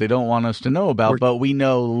satellite that they don't want us to know about, but we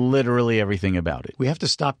know literally everything about it. We have to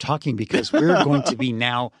stop talking because we're going to be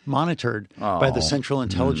now monitored by the Central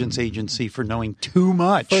Intelligence Agency for knowing too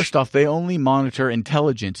much. First off, they only monitor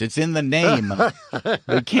intelligence. It's in the name.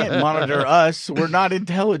 They can't monitor us. We're not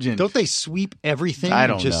intelligent. Don't they sweep everything? I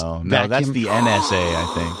don't just know. No, that's vacuum? the NSA,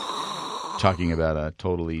 I think. Talking about a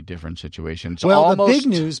totally different situation. So Well, almost...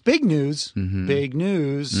 the big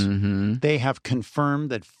news, they have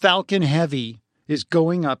confirmed that Falcon Heavy is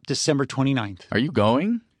going up December 29th. Are you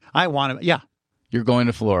going? I want to, yeah. You're going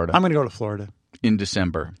to Florida. I'm going to go to Florida. In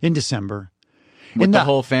December. With the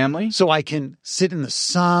whole family? So I can sit in the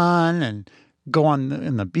sun and go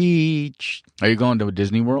in the beach. Are you going to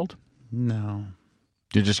Disney World? No.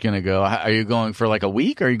 You're just going to go. Are you going for like a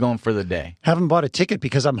week or are you going for the day? Haven't bought a ticket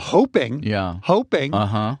because I'm hoping. Yeah. Hoping.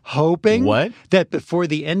 Hoping. What? That before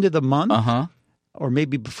the end of the month. Uh-huh. Or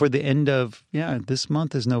maybe before the end of, this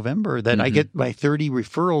month is November, that I get my 30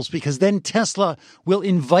 referrals because then Tesla will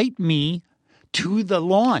invite me to the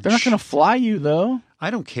launch. They're not going to fly you, though. I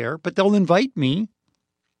don't care, but they'll invite me.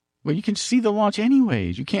 Well, you can see the launch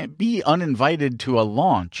anyways. You can't be uninvited to a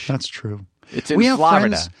launch. That's true. It's in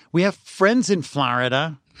Florida. We have friends in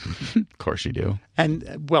Florida. Of course you do.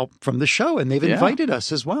 And, from the show, and they've invited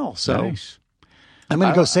us as well. So nice. I'm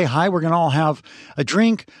going to go say hi. We're going to all have a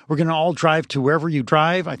drink. We're going to all drive to wherever you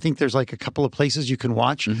drive. I think there's like a couple of places you can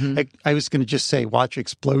watch. I was going to just say watch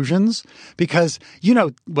explosions because you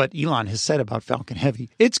know what Elon has said about Falcon Heavy.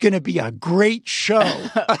 It's going to be a great show.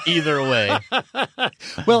 Either way.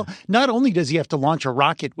 Well, not only does he have to launch a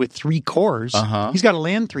rocket with 3 cores, he's got to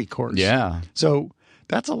land 3 cores. Yeah. So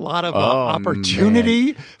that's a lot of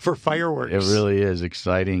opportunity for fireworks. It really is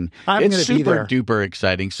exciting. It's super duper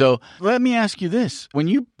exciting. So let me ask you this. When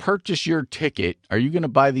you purchase your ticket, are you going to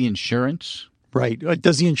buy the insurance? Right.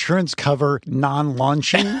 Does the insurance cover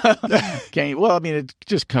non-launching? Well, I mean, it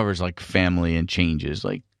just covers like family and changes.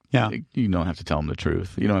 Like, you don't have to tell them the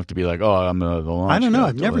truth. You don't have to be like, oh, I'm the launch. I don't know.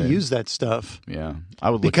 I've never used that stuff. Yeah. I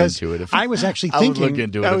would look into it. I was actually thinking. I would look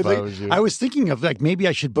into it if I was you. I was thinking of like maybe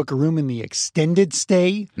I should book a room in the extended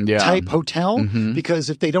stay type hotel because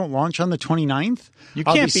if they don't launch on the 29th. You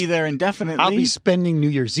can't be there indefinitely. I'll be spending New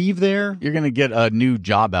Year's Eve there. You're going to get a new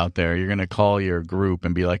job out there. You're going to call your group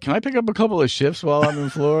and be like, can I pick up a couple of shifts while I'm in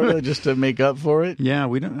Florida just to make up for it? Yeah.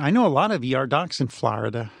 I know a lot of ER docs in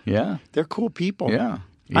Florida. Yeah. They're cool people. Yeah.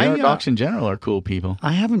 Docs in general are cool people.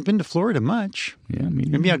 I haven't been to Florida much. Yeah,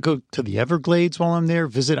 maybe I'll go to the Everglades while I'm there.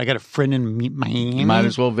 Visit. I got a friend in Miami. You might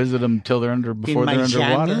as well visit them before they're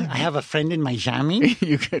underwater. I have a friend in Miami.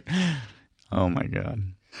 You could. Oh my God.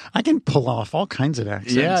 I can pull off all kinds of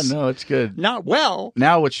accents. Yeah, no, it's good. Not well.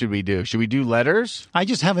 Now what should we do? Should we do letters? I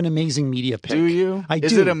just have an amazing media pick. Do you?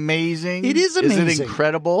 Is it amazing? It is amazing. Is it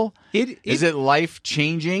incredible? Is it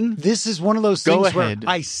life-changing? This is one of those things where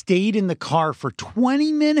I stayed in the car for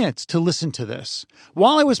 20 minutes to listen to this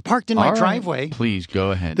while I was parked in my driveway. Please,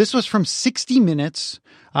 go ahead. This was from 60 Minutes.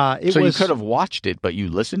 You could have watched it, but you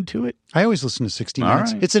listened to it? I always listen to 60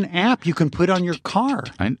 Minutes. Right. It's an app you can put on your car.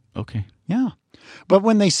 Okay. Yeah. But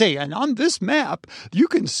when they say, and on this map, you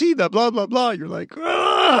can see the blah, blah, blah, you're like,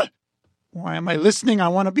 ah! Why am I listening? I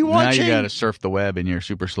want to be watching. Now you got to surf the web in your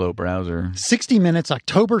super slow browser. 60 Minutes,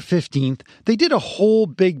 October 15th. They did a whole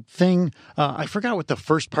big thing. I forgot what the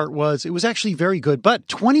first part was. It was actually very good. But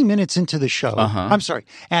 20 minutes into the show, I'm sorry,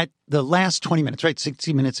 at the last 20 minutes, right?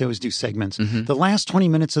 60 Minutes, they always do segments. The last 20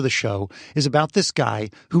 minutes of the show is about this guy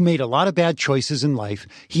who made a lot of bad choices in life.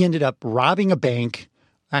 He ended up robbing a bank,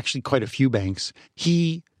 actually quite a few banks.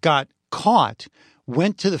 He got caught,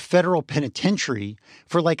 went to the federal penitentiary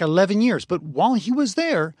for like 11 years. But while he was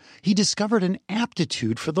there, he discovered an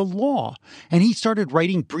aptitude for the law. And he started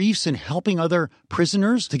writing briefs and helping other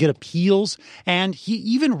prisoners to get appeals. And he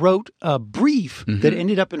even wrote a brief that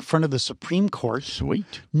ended up in front of the Supreme Court.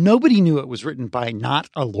 Sweet. Nobody knew it was written by not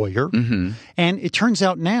a lawyer. And it turns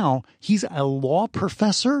out now he's a law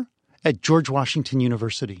professor at George Washington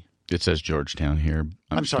University. It says Georgetown here.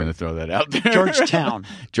 I'm just going to throw that out there. Georgetown.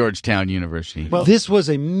 Georgetown University. Well, this was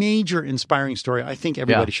a major inspiring story. I think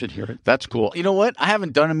everybody should hear it. That's cool. You know what? I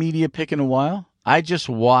haven't done a media pick in a while. I just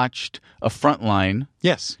watched a Frontline.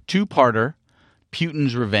 Yes. 2-parter,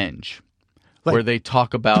 Putin's Revenge, where they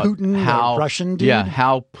talk about Putin, how Russian dude? Yeah,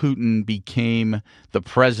 how Putin became the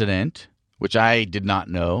president, which I did not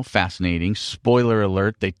know. Fascinating. Spoiler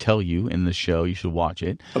alert, they tell you in the show. You should watch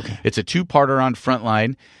it. Okay. It's a 2-parter on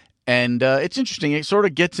Frontline. And it's interesting. It sort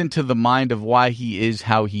of gets into the mind of why he is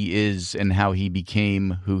how he is and how he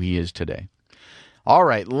became who he is today. All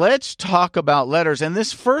right, let's talk about letters. And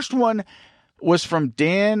this first one was from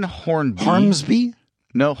Dan Hornby. Harmsby?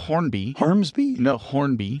 No, Hornby. Harmsby? No,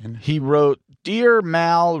 Hornby. He wrote, Dear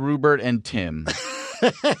Mal, Rupert, and Tim.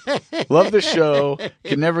 Love the show.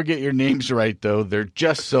 Can never get your names right, though. They're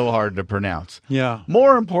just so hard to pronounce. Yeah.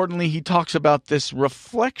 More importantly, he talks about this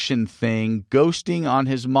reflection thing, ghosting on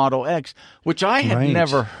his Model X, which I had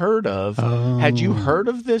never heard of. Had you heard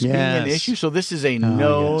of this being an issue? So this is a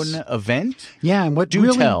known event? Yeah, and what Do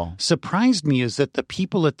really tell. surprised me is that the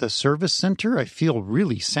people at the service center, I feel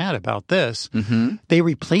really sad about this. Mm-hmm. They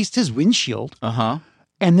replaced his windshield. Uh-huh.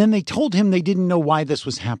 And then they told him they didn't know why this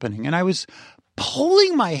was happening. And I was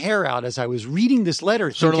pulling my hair out as I was reading this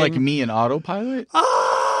letter. Sort thinking, of like me in Autopilot?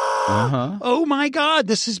 Oh my God,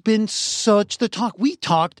 this has been such the talk. We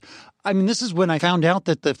talked, I mean, this is when I found out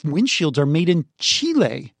that the windshields are made in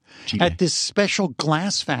Chile. At this special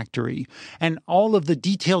glass factory and all of the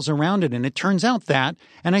details around it. And it turns out that,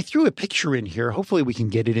 and I threw a picture in here. Hopefully we can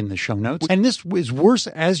get it in the show notes. And this is worse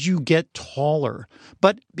as you get taller.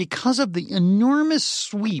 But because of the enormous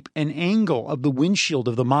sweep and angle of the windshield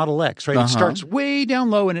of the Model X, right? It starts way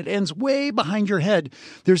down low and it ends way behind your head.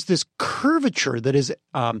 There's this curvature that is,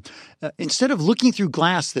 instead of looking through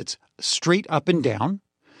glass that's straight up and down,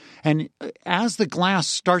 and as the glass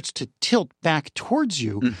starts to tilt back towards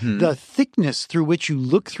you, the thickness through which you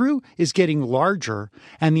look through is getting larger,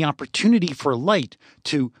 and the opportunity for light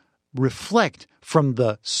to reflect from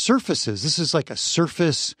the surfaces. This is like a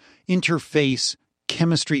surface interface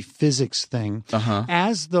chemistry physics thing.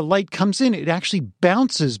 As the light comes in, it actually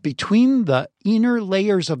bounces between the inner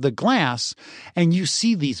layers of the glass, and you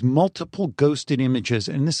see these multiple ghosted images.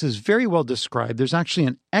 And this is very well described. There's actually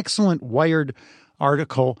an excellent Wired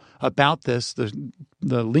article about this.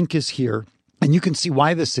 The link is here. And you can see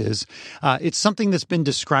why this is. It's something that's been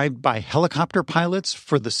described by helicopter pilots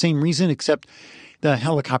for the same reason, except the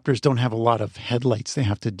helicopters don't have a lot of headlights they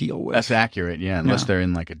have to deal with. That's accurate, yeah, unless they're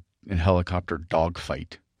in like a helicopter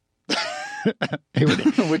dogfight.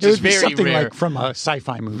 Which is very something rare. Like from a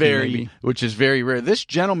sci-fi movie, maybe. Which is very rare. This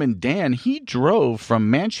gentleman, Dan, he drove from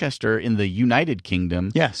Manchester in the United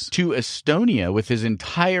Kingdom to Estonia with his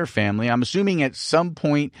entire family. I'm assuming at some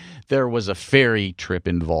point there was a ferry trip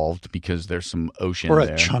involved because there's some ocean there. Or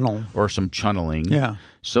a channel. Or some channeling. Yeah.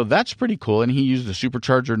 So that's pretty cool. And he used the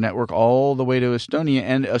supercharger network all the way to Estonia.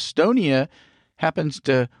 And Estonia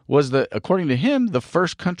was according to him, the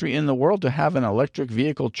first country in the world to have an electric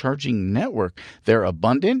vehicle charging network. They're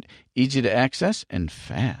abundant, easy to access, and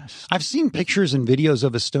fast. I've seen pictures and videos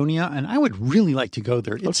of Estonia, and I would really like to go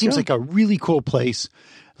there. It seems like a really cool place.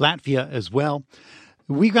 Latvia as well.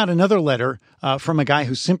 We got another letter from a guy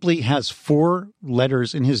who simply has 4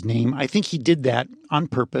 letters in his name. I think he did that on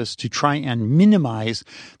purpose to try and minimize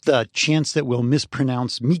the chance that we'll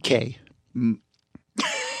mispronounce Mike.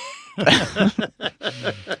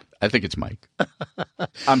 I think it's Mike.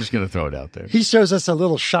 I'm just going to throw it out there. He shows us a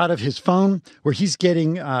little shot of his phone where he's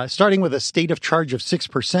getting, starting with a state of charge of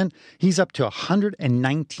 6%. He's up to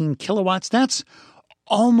 119 kilowatts. That's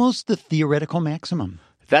almost the theoretical maximum.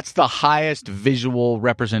 That's the highest visual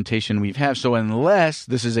representation we've had. So unless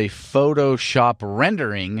this is a Photoshop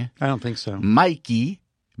rendering, I don't think so. Mike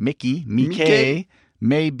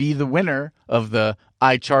may be the winner of the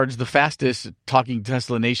I Charge the Fastest Talking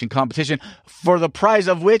Tesla Nation competition, for the prize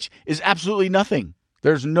of which is absolutely nothing.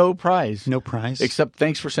 There's no prize. No prize? Except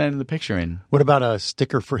thanks for sending the picture in. What about a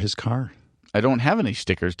sticker for his car? I don't have any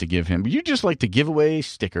stickers to give him. But you just like to give away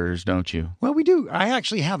stickers, don't you? Well, we do. I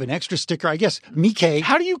actually have an extra sticker. I guess Mike.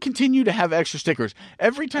 How do you continue to have extra stickers?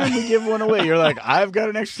 Every time we give one away, you're like, I've got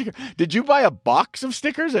an extra sticker. Did you buy a box of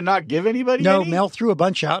stickers and not give anybody No, any? Mel threw a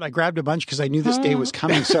bunch out. I grabbed a bunch because I knew this day was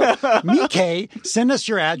coming. So, Mike, send us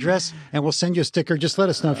your address and we'll send you a sticker. Just let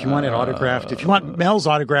us know if you want it autographed. If you want Mel's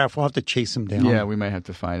autograph, we'll have to chase him down. Yeah, we might have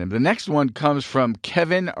to find him. The next one comes from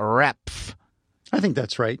Kevin Rapf. I think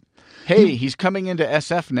that's right. Hey, he's coming into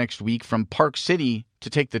SF next week from Park City to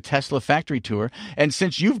take the Tesla factory tour. And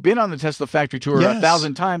since you've been on the Tesla factory tour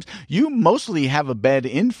 1,000 times, you mostly have a bed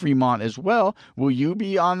in Fremont as well. Will you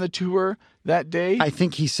be on the tour that day? I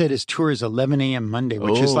think he said his tour is 11 a.m. Monday,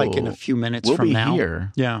 which is like in a few minutes from now. We'll be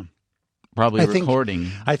here. Yeah. Probably recording.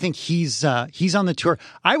 I think he's on the tour.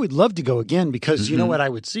 I would love to go again because you know what I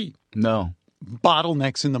would see? No.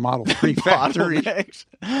 bottlenecks in the Model 3 factory.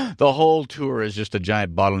 Bottlenecks. The whole tour is just a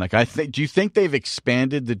giant bottleneck. Do you think they've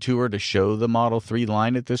expanded the tour to show the Model 3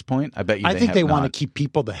 line at this point? I bet you. I think they want not. to keep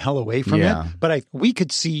people the hell away from it. But we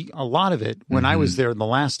could see a lot of it when I was there the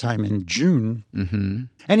last time in June. Mm-hmm.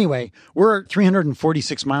 Anyway, we're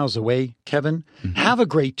 346 miles away, Kevin. Mm-hmm. Have a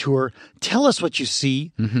great tour. Tell us what you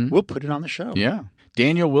see. Mm-hmm. We'll put it on the show. Yeah.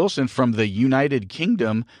 Daniel Wilson from the United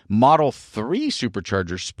Kingdom, Model 3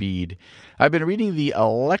 supercharger speed. I've been reading the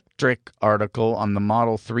electric article on the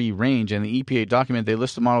Model 3 range, and the EPA document, they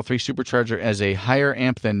list the Model 3 supercharger as a higher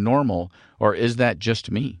amp than normal, or is that just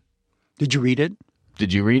me? Did you read it?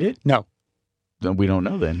 Did you read it? No. Then we don't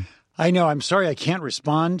know then. I know. I'm sorry I can't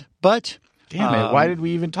respond, but... Damn it. Why did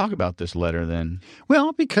we even talk about this letter then?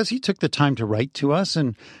 Well, because he took the time to write to us.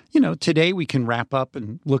 And, today we can wrap up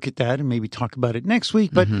and look at that and maybe talk about it next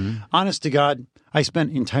week. But honest to God, I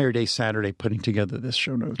spent an entire day Saturday putting together this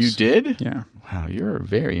show notes. You did? Yeah. Wow, you're a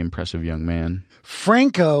very impressive young man.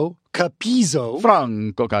 Franco Capizzo.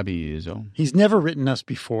 Franco Capizzo. He's never written us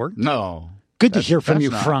before. No. Good to hear from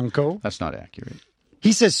you, Franco. That's not accurate.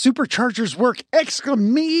 He says, superchargers work!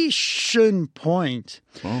 Exclamation point.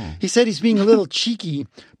 Oh. He said he's being a little cheeky,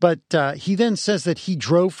 but he then says that he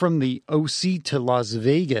drove from the OC to Las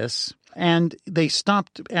Vegas, and they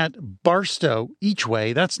stopped at Barstow each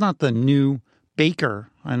way. That's not the new Baker.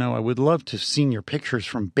 I know I would love to have seen your pictures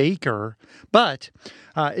from Baker, but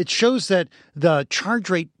it shows that the charge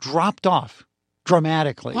rate dropped off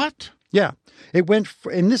dramatically. What? Yeah. It went,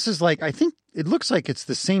 and this is like, I think it looks like it's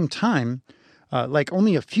the same time. Like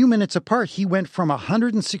only a few minutes apart, he went from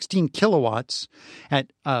 116 kilowatts at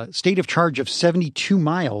a state of charge of 72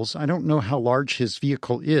 miles. I don't know how large his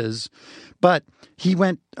vehicle is, but he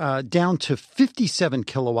went down to 57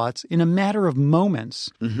 kilowatts in a matter of moments.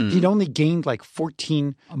 Mm-hmm. He'd only gained like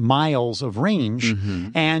 14 miles of range.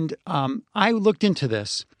 Mm-hmm. And I looked into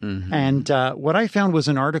this, and what I found was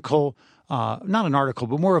an article not an article,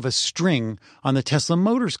 but more of a string on the Tesla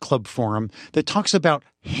Motors Club forum that talks about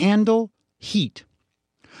handle heat.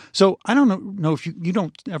 So I don't know if you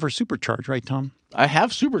don't ever supercharge, right, Tom? I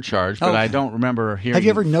have supercharged, but I don't remember hearing. Have you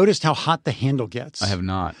ever noticed how hot the handle gets? I have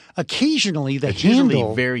not. Occasionally, it's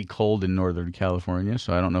usually very cold in Northern California,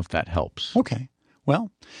 so I don't know if that helps. Okay.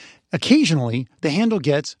 Well, occasionally the handle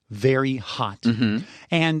gets very hot. Mm-hmm.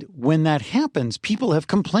 And when that happens, people have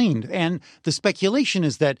complained. And the speculation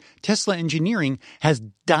is that Tesla engineering has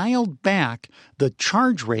dialed back the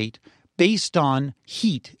charge rate based on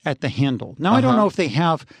heat at the handle. Now, I don't know if they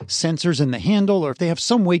have sensors in the handle or if they have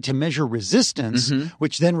some way to measure resistance,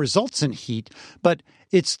 which then results in heat. But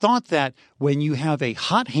it's thought that when you have a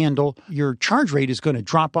hot handle, your charge rate is going to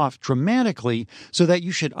drop off dramatically, so that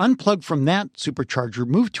you should unplug from that supercharger,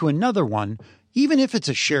 move to another one, even if it's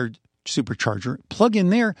a shared supercharger, plug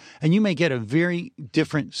in there, and you may get a very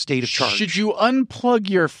different state of charge. Should you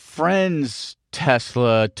unplug your friend's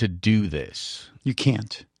Tesla to do this? You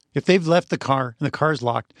can't. If they've left the car and the car's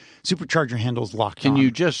locked, supercharger handle's locked Can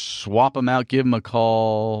you just swap them out, give them a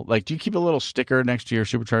call? Like, do you keep a little sticker next to your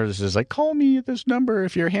supercharger that says, like, call me at this number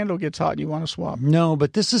if your handle gets hot and you want to swap? No,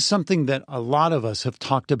 but this is something that a lot of us have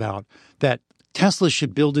talked about, that Tesla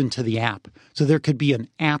should build into the app. So there could be an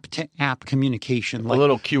app-to-app communication. Like, a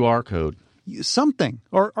little QR code. Something,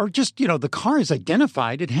 or just, the car is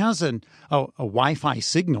identified. It has a Wi-Fi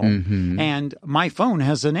signal, and my phone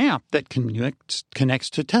has an app that connects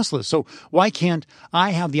to Tesla. So why can't I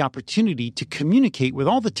have the opportunity to communicate with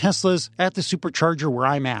all the Teslas at the supercharger where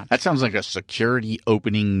I'm at? That sounds like a security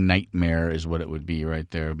opening nightmare is what it would be right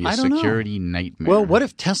there. It'd be a security nightmare. Well, what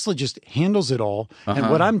if Tesla just handles it all, and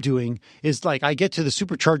what I'm doing is, like, I get to the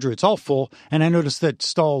supercharger, it's all full, and I notice that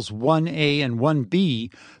stalls 1A and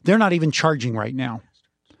 1B, they're not even charging right now.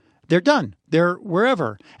 They're done. They're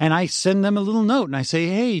wherever. And I send them a little note and I say,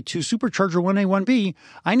 hey, to supercharger 1A, 1B,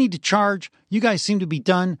 I need to charge. You guys seem to be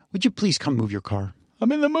done. Would you please come move your car?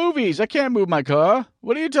 I'm in the movies. I can't move my car.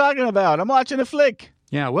 What are you talking about? I'm watching a flick.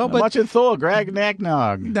 Yeah, well, I'm watching Thor, Greg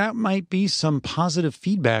Knacknog. That might be some positive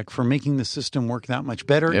feedback for making the system work that much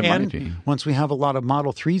better. It might be. Once we have a lot of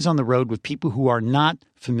Model 3s on the road with people who are not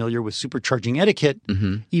familiar with supercharging etiquette,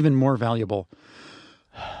 even more valuable.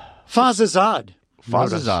 Fazazad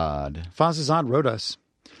wrote us.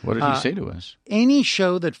 What did he say to us? Any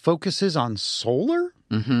show that focuses on solar?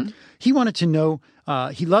 He wanted to know,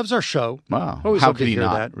 he loves our show. Wow. Always How love could to he hear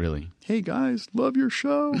not, that. really? Hey, guys, love your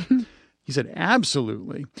show. He said,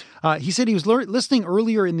 absolutely. He said he was listening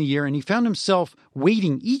earlier in the year, and he found himself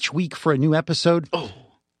waiting each week for a new episode. Oh.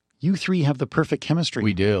 You three have the perfect chemistry.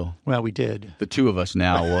 We do. Well, we did. The two of us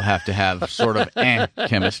now will have to have sort of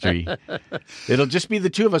chemistry. It'll just be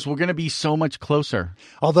the two of us. We're going to be so much closer.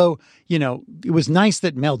 Although, it was nice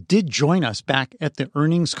that Mel did join us back at the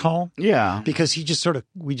earnings call. Yeah. Because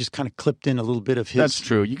we just kind of clipped in a little bit of his That's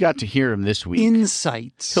true. You got to hear him this week.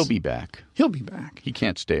 insights. He'll be back. He'll be back. He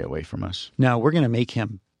can't stay away from us. No, we're going to make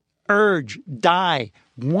him urge, die,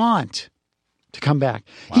 want to come back.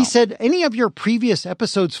 Wow. He said, any of your previous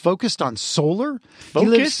episodes focused on solar?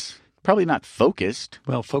 Focus? Probably not focused.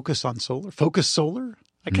 Focus on solar. Focus solar?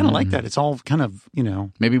 I kind of like that. It's all kind of,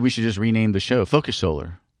 Maybe we should just rename the show Focus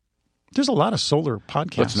Solar. There's a lot of solar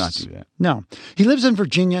podcasts. Let's not do that. No. He lives in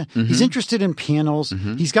Virginia. He's interested in panels.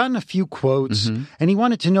 He's gotten a few quotes, and he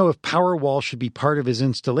wanted to know if Powerwall should be part of his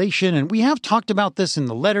installation. And we have talked about this in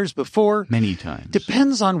the letters before. Many times.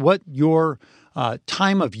 Depends on what your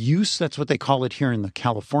time of use, that's what they call it here in the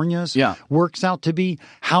Californias, works out to be,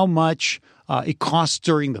 how much it costs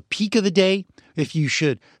during the peak of the day, if you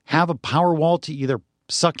should have a Powerwall to either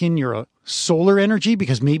suck in your solar energy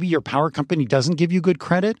because maybe your power company doesn't give you good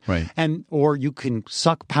credit, right? Or you can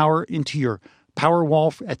suck power into your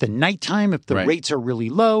Powerwall at the nighttime if the rates are really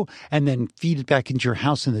low, and then feed it back into your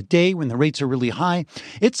house in the day when the rates are really high.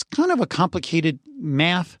 It's kind of a complicated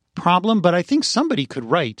math problem, but I think somebody could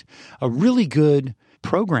write a really good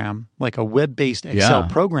program, like a web-based Excel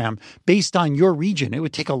program, based on your region. It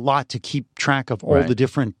would take a lot to keep track of all the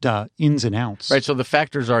different ins and outs. Right. So the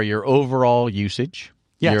factors are your overall usage,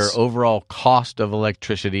 your overall cost of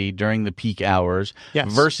electricity during the peak hours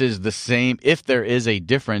versus the same, if there is a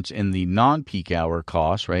difference in the non-peak hour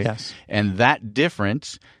cost, right? Yes. And that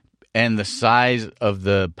difference and the size of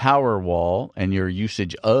the power wall and your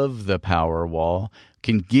usage of the power wall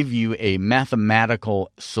can give you a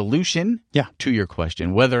mathematical solution to your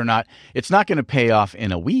question. Whether or not it's not going to pay off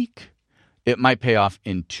in a week, it might pay off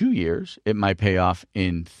in 2 years. It might pay off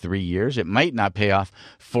in 3 years. It might not pay off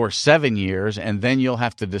for 7 years. And then you'll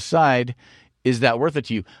have to decide, is that worth it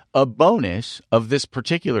to you? A bonus of this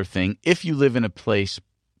particular thing, if you live in a place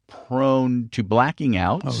prone to blacking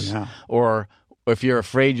out, or if you're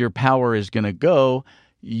afraid your power is going to go,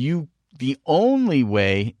 the only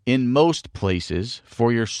way in most places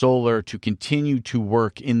for your solar to continue to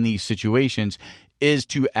work in these situations is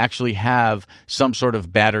to actually have some sort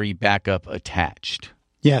of battery backup attached.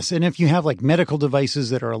 Yes, and if you have like medical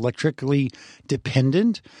devices that are electrically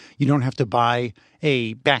dependent, you don't have to buy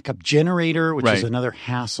a backup generator, which is another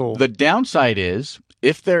hassle. The downside is,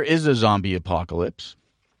 if there is a zombie apocalypse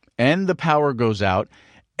and the power goes out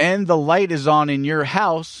and the light is on in your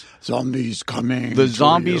house, zombies coming. The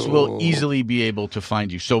zombies will easily be able to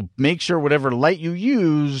find you. So make sure whatever light you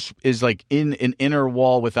use is like in an inner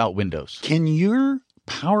wall without windows. Can your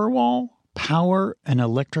Powerwall power an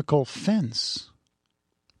electrical fence?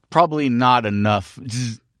 Probably not enough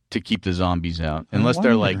to keep the zombies out, unless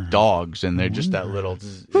they're like dogs and they're just that little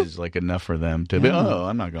is like enough for them to be. Oh,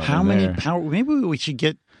 I'm not going. How many power? Maybe we should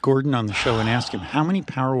get Gordon on the show and ask him how many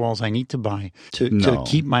Powerwalls I need to buy to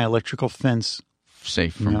keep my electrical fence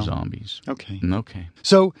safe from zombies. Okay.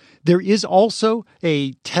 So there is also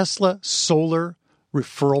a Tesla solar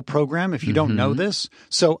referral program, if you don't know this.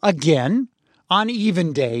 So again, on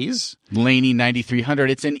even days, Laney 9300,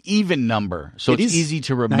 it's an even number, so it's easy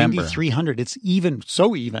to remember. 9300, it's even,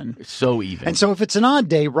 so even. It's so even. And so if it's an odd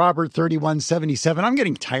day, Robert 3177, I'm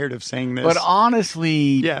getting tired of saying this. But honestly,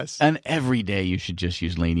 yes. And every day you should just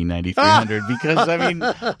use Laney 9300 because, I mean,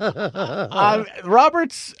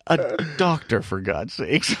 Robert's a doctor, for God's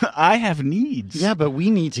sakes. I have needs. Yeah, but we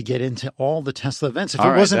need to get into all the Tesla events. If it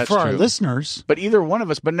wasn't for our listeners. But either one of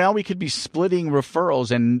us, but now we could be splitting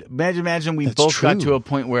referrals, and imagine we both got to a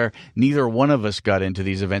point where neither one of us got into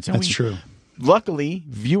these events. And That's true. Luckily,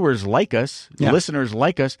 viewers like us, listeners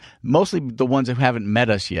like us, mostly the ones who haven't met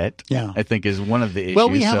us yet, I think is one of the issues. Well,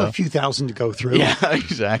 we have a few thousand to go through. Yeah,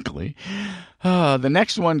 exactly. The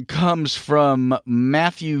next one comes from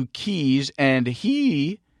Matthew Keys, and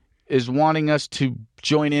he is wanting us to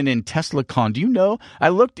join in TeslaCon. Do you know? I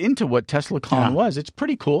looked into what TeslaCon was. It's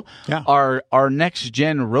pretty cool. Yeah. Our next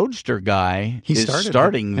gen Roadster guy is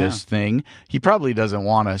starting this thing. He probably doesn't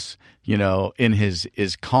want us, in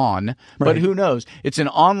his con, but who knows? It's an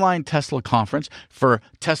online Tesla conference for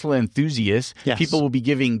Tesla enthusiasts. Yes. People will be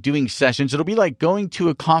doing sessions. It'll be like going to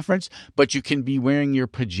a conference, but you can be wearing your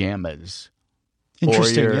pajamas.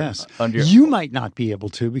 Interesting, yes. You might not be able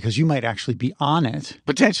to because you might actually be on it.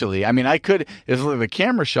 Potentially. I mean, I could, if the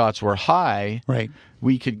camera shots were high,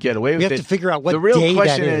 we could get away with it. We have to figure out what the real day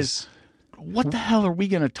question that is. What the hell are we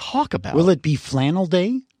going to talk about? Will it be flannel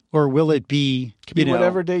day? or will it be,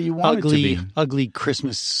 whatever day you want ugly, it to be. ugly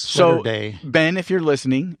Christmas sweater day? Ben, if you're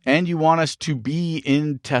listening and you want us to be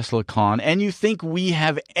in TeslaCon and you think we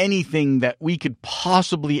have anything that we could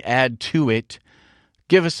possibly add to it,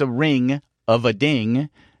 give us a ring of a ding,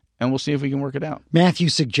 and we'll see if we can work it out. Matthew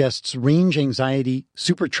suggests range anxiety,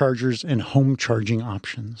 superchargers, and home charging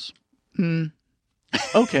options.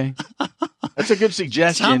 Okay. That's a good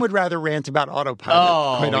suggestion. Tom would rather rant about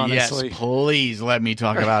autopilot, quite honestly. Yes, please let me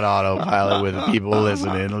talk about autopilot with the people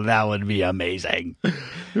listening. That would be amazing. It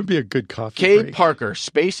would be a good coffee Kay break. Parker,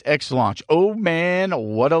 SpaceX launch. Oh, man,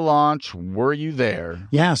 what a launch. Were you there?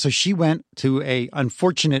 Yeah, so she went to a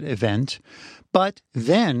unfortunate event. But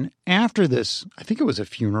then after this, I think it was a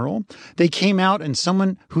funeral, they came out and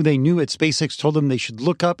someone who they knew at SpaceX told them they should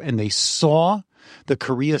look up, and they saw the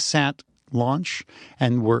KoreaSat launch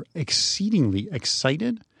and were exceedingly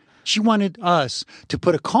excited. She wanted us to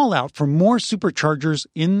put a call out for more superchargers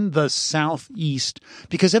in the Southeast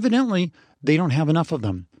because evidently they don't have enough of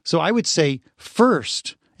them. So I would say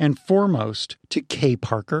first and foremost to Kay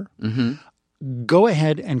Parker, go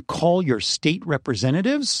ahead and call your state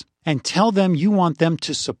representatives and tell them you want them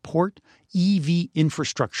to support EV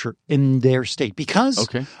infrastructure in their state because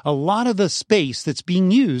a lot of the space that's being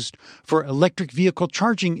used for electric vehicle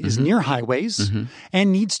charging is near highways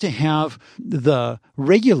and needs to have the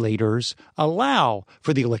regulators allow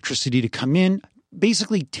for the electricity to come in,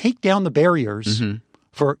 basically take down the barriers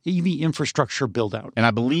for EV infrastructure build out. And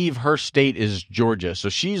I believe her state is Georgia. So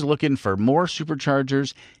she's looking for more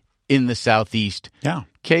superchargers in the Southeast. Yeah.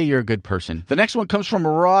 Kay, you're a good person. The next one comes from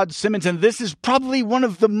Rod Simmons, and this is probably one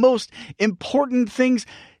of the most important things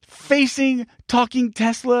facing Talking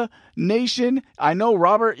Tesla Nation. I know,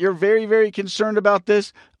 Robert, you're very, very concerned about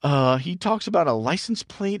this. He talks about a license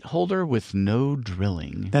plate holder with no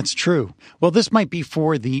drilling. That's true. Well, this might be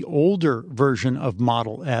for the older version of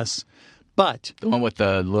Model S, but... The one with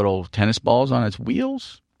the little tennis balls on its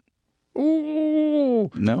wheels?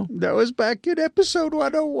 Ooh, no, that was back in episode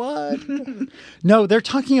 101. No, they're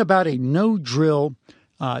talking about a no-drill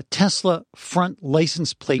Tesla front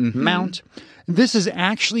license plate mount. This is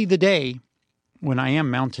actually the day when I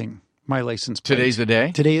am mounting my license plate. Today's the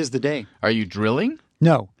day? Today is the day. Are you drilling?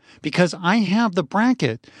 No, because I have the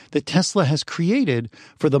bracket that Tesla has created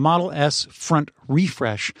for the Model S front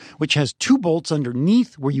refresh, which has 2 bolts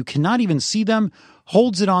underneath where you cannot even see them,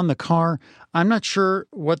 holds it on the car. I'm not sure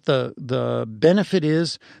what the benefit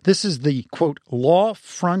is. This is the, quote, law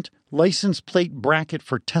front license plate bracket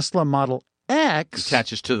for Tesla Model X.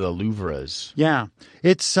 Attaches to the louvres. Yeah.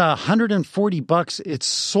 It's $140. It's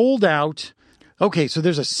sold out. Okay, so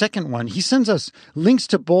there's a second one. He sends us links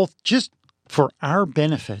to both just for our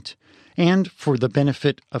benefit and for the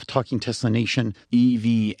benefit of Talking Tesla Nation.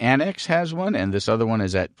 EV Annex has one, and this other one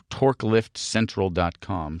is at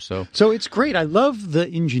torqueliftcentral.com. So it's great. I love the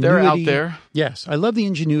ingenuity. They're out there. Yes, I love the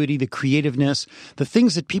ingenuity, the creativeness, the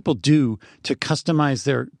things that people do to customize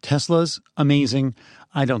their Teslas. Amazing.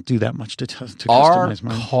 I don't do that much to customize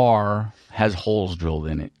mine. Our car has holes drilled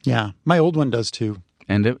in it. Yeah, my old one does too.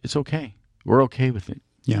 And it's okay. We're okay with it.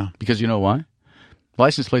 Yeah. Because you know why?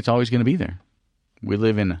 License plate's always going to be there. We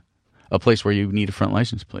live in a place where you need a front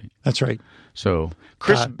license plate. That's right. So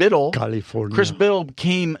Chris Biddle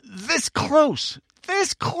came this close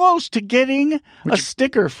to getting a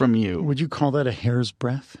sticker from you. Would you call that a hair's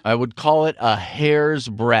breadth? I would call it a hair's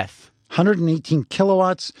breadth. 118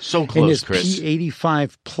 kilowatts. So close, Chris.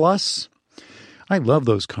 P85 Plus. I love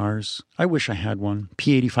those cars. I wish I had one.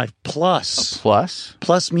 P85 Plus. A plus?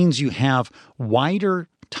 Plus means you have wider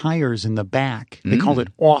tires in the back. They called it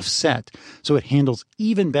offset, so it handles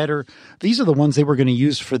even better. These are the ones they were going to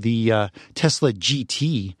use for the Tesla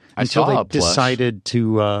GT until they decided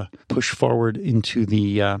to push forward into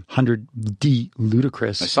the 100D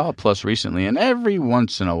Ludicrous. I saw a plus recently, and every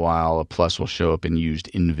once in a while a plus will show up in used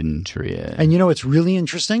inventory. And you know what's really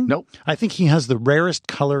interesting? Nope. I think he has the rarest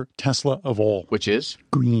color Tesla of all. Which is?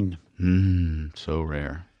 Green. So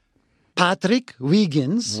rare. Patrick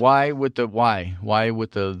Wiggins. Why with the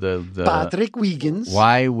Patrick Wiggins.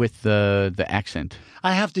 Why with the accent?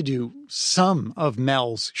 I have to do some of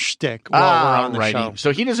Mel's shtick while we're on the show.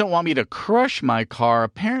 So he doesn't want me to crush my car.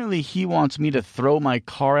 Apparently, he wants me to throw my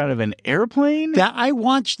car out of an airplane. I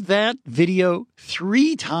watched that video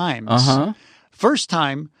 3 times. First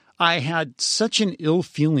time, I had such an ill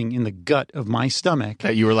feeling in the gut of my stomach.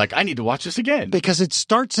 That you were like, I need to watch this again. Because it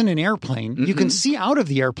starts in an airplane. You can see out of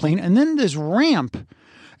the airplane, and then this ramp,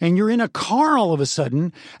 and you're in a car all of a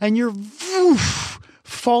sudden, and you're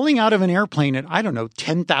falling out of an airplane at,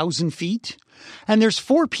 10,000 feet. And there's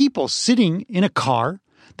 4 people sitting in a car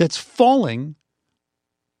that's falling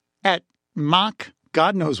at Mach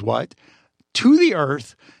God knows what, to the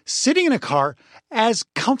earth, sitting in a car as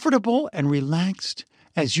comfortable and relaxed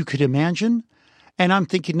as you could imagine. And I'm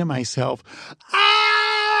thinking to myself,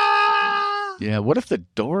 Yeah, what if the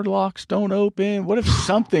door locks don't open? What if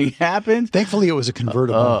something happens? Thankfully, it was a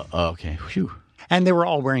convertible. Okay. Whew. And they were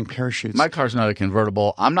all wearing parachutes. My car's not a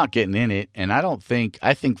convertible. I'm not getting in it. And I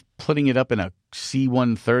think putting it up in a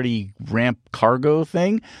C-130 ramp cargo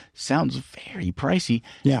thing sounds very pricey.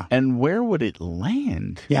 Yeah. And where would it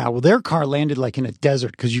land? Yeah, well, their car landed like in a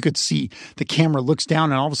desert because you could see the camera looks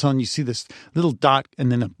down and all of a sudden you see this little dot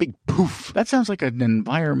and then a big poof. That sounds like an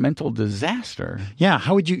environmental disaster. Yeah,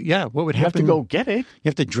 what would happen? You have to go get it. You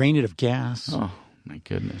have to drain it of gas. Oh, my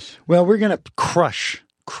goodness. Well, we're going to crush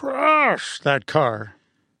that car.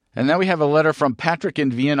 And now we have a letter from Patrick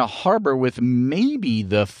in Vienna Harbor with maybe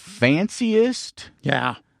the fanciest.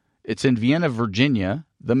 Yeah. It's in Vienna, Virginia.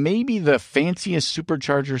 Maybe the fanciest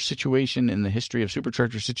supercharger situation in the history of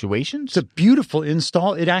supercharger situations. It's a beautiful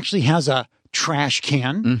install. It actually has a trash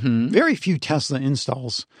can. Mm-hmm. Very few Tesla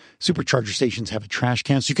installs, supercharger stations have a trash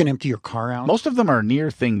can, so you can empty your car out. Most of them are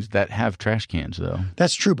near things that have trash cans, though.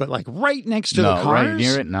 That's true, but like right next to the cars? Right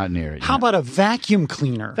near it, not near it. How about a vacuum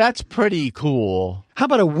cleaner? That's pretty cool. How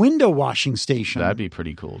about a window washing station? That'd be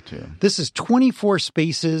pretty cool, too. This is 24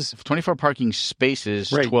 spaces. 24 parking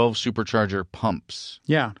spaces, Right. 12 supercharger pumps.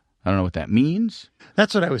 Yeah. I don't know what that means.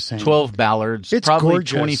 That's what I was saying. 12 Ballards, It's probably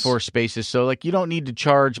gorgeous. 24 spaces. So, you don't need to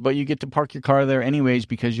charge, but you get to park your car there anyways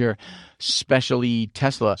because you're specially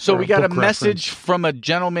Tesla. So, For we a got a book message reference. from a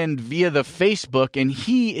gentleman via the Facebook, and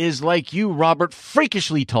he is like you, Robert,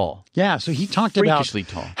 freakishly tall. Yeah, so he talked about Freakishly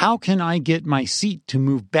tall. how can I get my seat to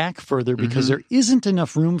move back further because Mm-hmm. there isn't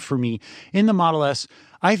enough room for me in the Model S.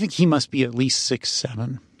 I think he must be at least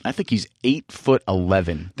 6'7". I think he's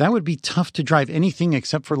 8'11". That would be tough to drive anything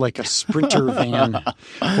except for like a Sprinter van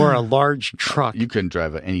or a large truck. You couldn't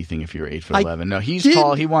drive anything if you're 8'11". No, he's did-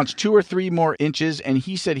 tall. He wants 2 or 3 more inches, and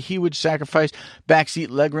he said he would sacrifice backseat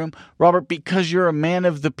legroom. Robert, because you're a man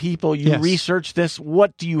of the people, you Yes. researched this.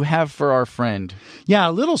 What do you have for our friend? Yeah,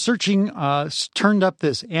 a little searching turned up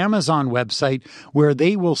this Amazon website where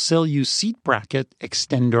they will sell you seat bracket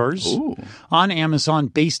extenders on Amazon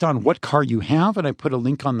based on what car you have. And I put a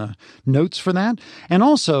link on the notes for that. And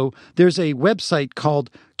also, there's a website called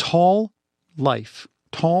Tall Life,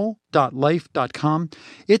 tall.life.com.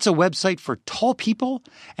 It's a website for tall people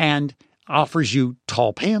and offers you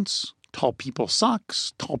tall pants, tall people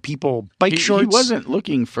socks, tall people bike shorts. He wasn't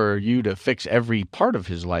looking for you to fix every part of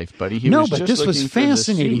his life, buddy. He No, was but just this was looking for the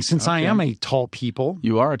fascinating seat. since I Okay. am a tall people.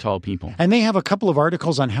 You are a tall people. And they have a couple of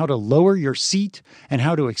articles on how to lower your seat and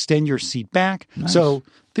how to extend your seat back. So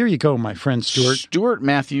there you go, my friend Stuart. Stuart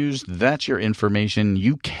Matthews, that's your information.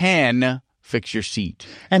 You can fix your seat.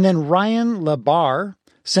 And then Ryan Labar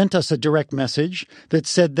sent us a direct message that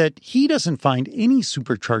said that he doesn't find any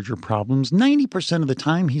supercharger problems. 90% of the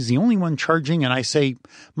time, he's the only one charging. And I say,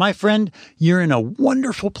 my friend, you're in a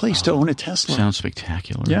wonderful place to own a Tesla. Sounds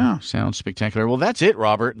spectacular. Yeah. Sounds spectacular. Well, that's it,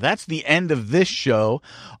 Robert. That's the end of this show.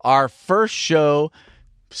 Our first show,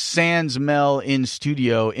 sans Mel in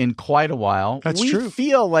studio in quite a while. That's we true.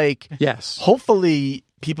 feel like Yes. hopefully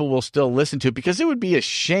people will still listen to it because it would be a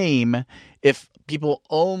shame if people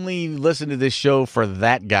only listen to this show for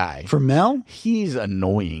that guy. For Mel? He's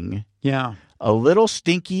annoying, Yeah. a little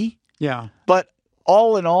stinky, Yeah. but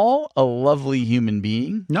all in all, a lovely human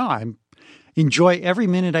being. No, I enjoy every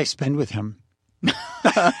minute I spend with him.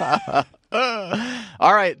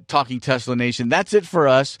 All right, Talking Tesla Nation, that's it for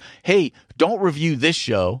us. Hey, don't review this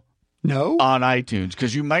show No? on iTunes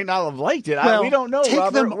because you might not have liked it. Well, We don't know, take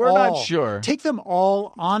Robert. them We're all. not sure. Take them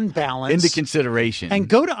all on balance. Into consideration. and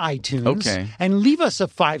go to iTunes Okay. and leave us a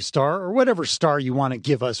 5-star or whatever star you want to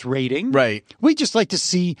give us rating. Right. We just like to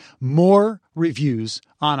see more reviews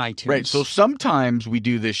on iTunes. Right. So sometimes we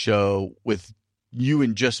do this show with you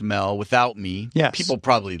and just Mel without me. Yes. People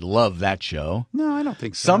probably love that show. No, I don't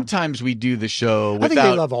think so. Sometimes we do the show I without. think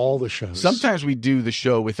they love all the shows. Sometimes we do the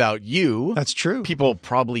show without you. That's true. People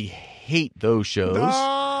probably hate those shows.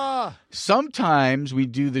 Ah! Sometimes we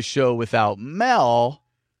do the show without Mel,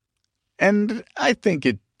 and I think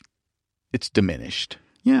it's diminished.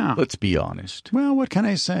 Yeah. Let's be honest. Well, what can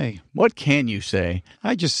I say? What can you say?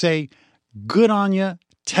 I just say, good on you,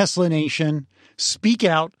 Tesla Nation. Speak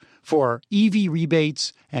out for EV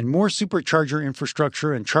rebates and more supercharger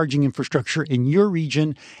infrastructure and charging infrastructure in your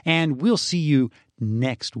region. And we'll see you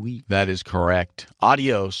next week. That is correct.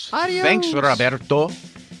 Adios. Adios. Thanks, Roberto.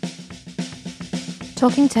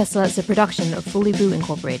 Talking Tesla is a production of Fully Boo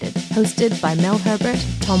Incorporated, hosted by Mel Herbert,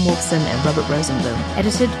 Tom Wolfson, and Robert Rosenblum,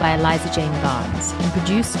 edited by Eliza Jane Barnes, and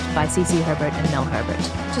produced by CC Herbert and Mel Herbert.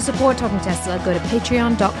 To support Talking Tesla, go to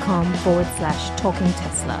patreon.com/Talking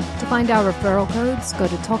Tesla. To find our referral codes, go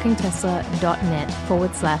to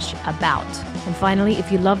talkingtesla.net/about. And finally,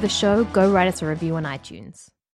 if you love the show, go write us a review on iTunes.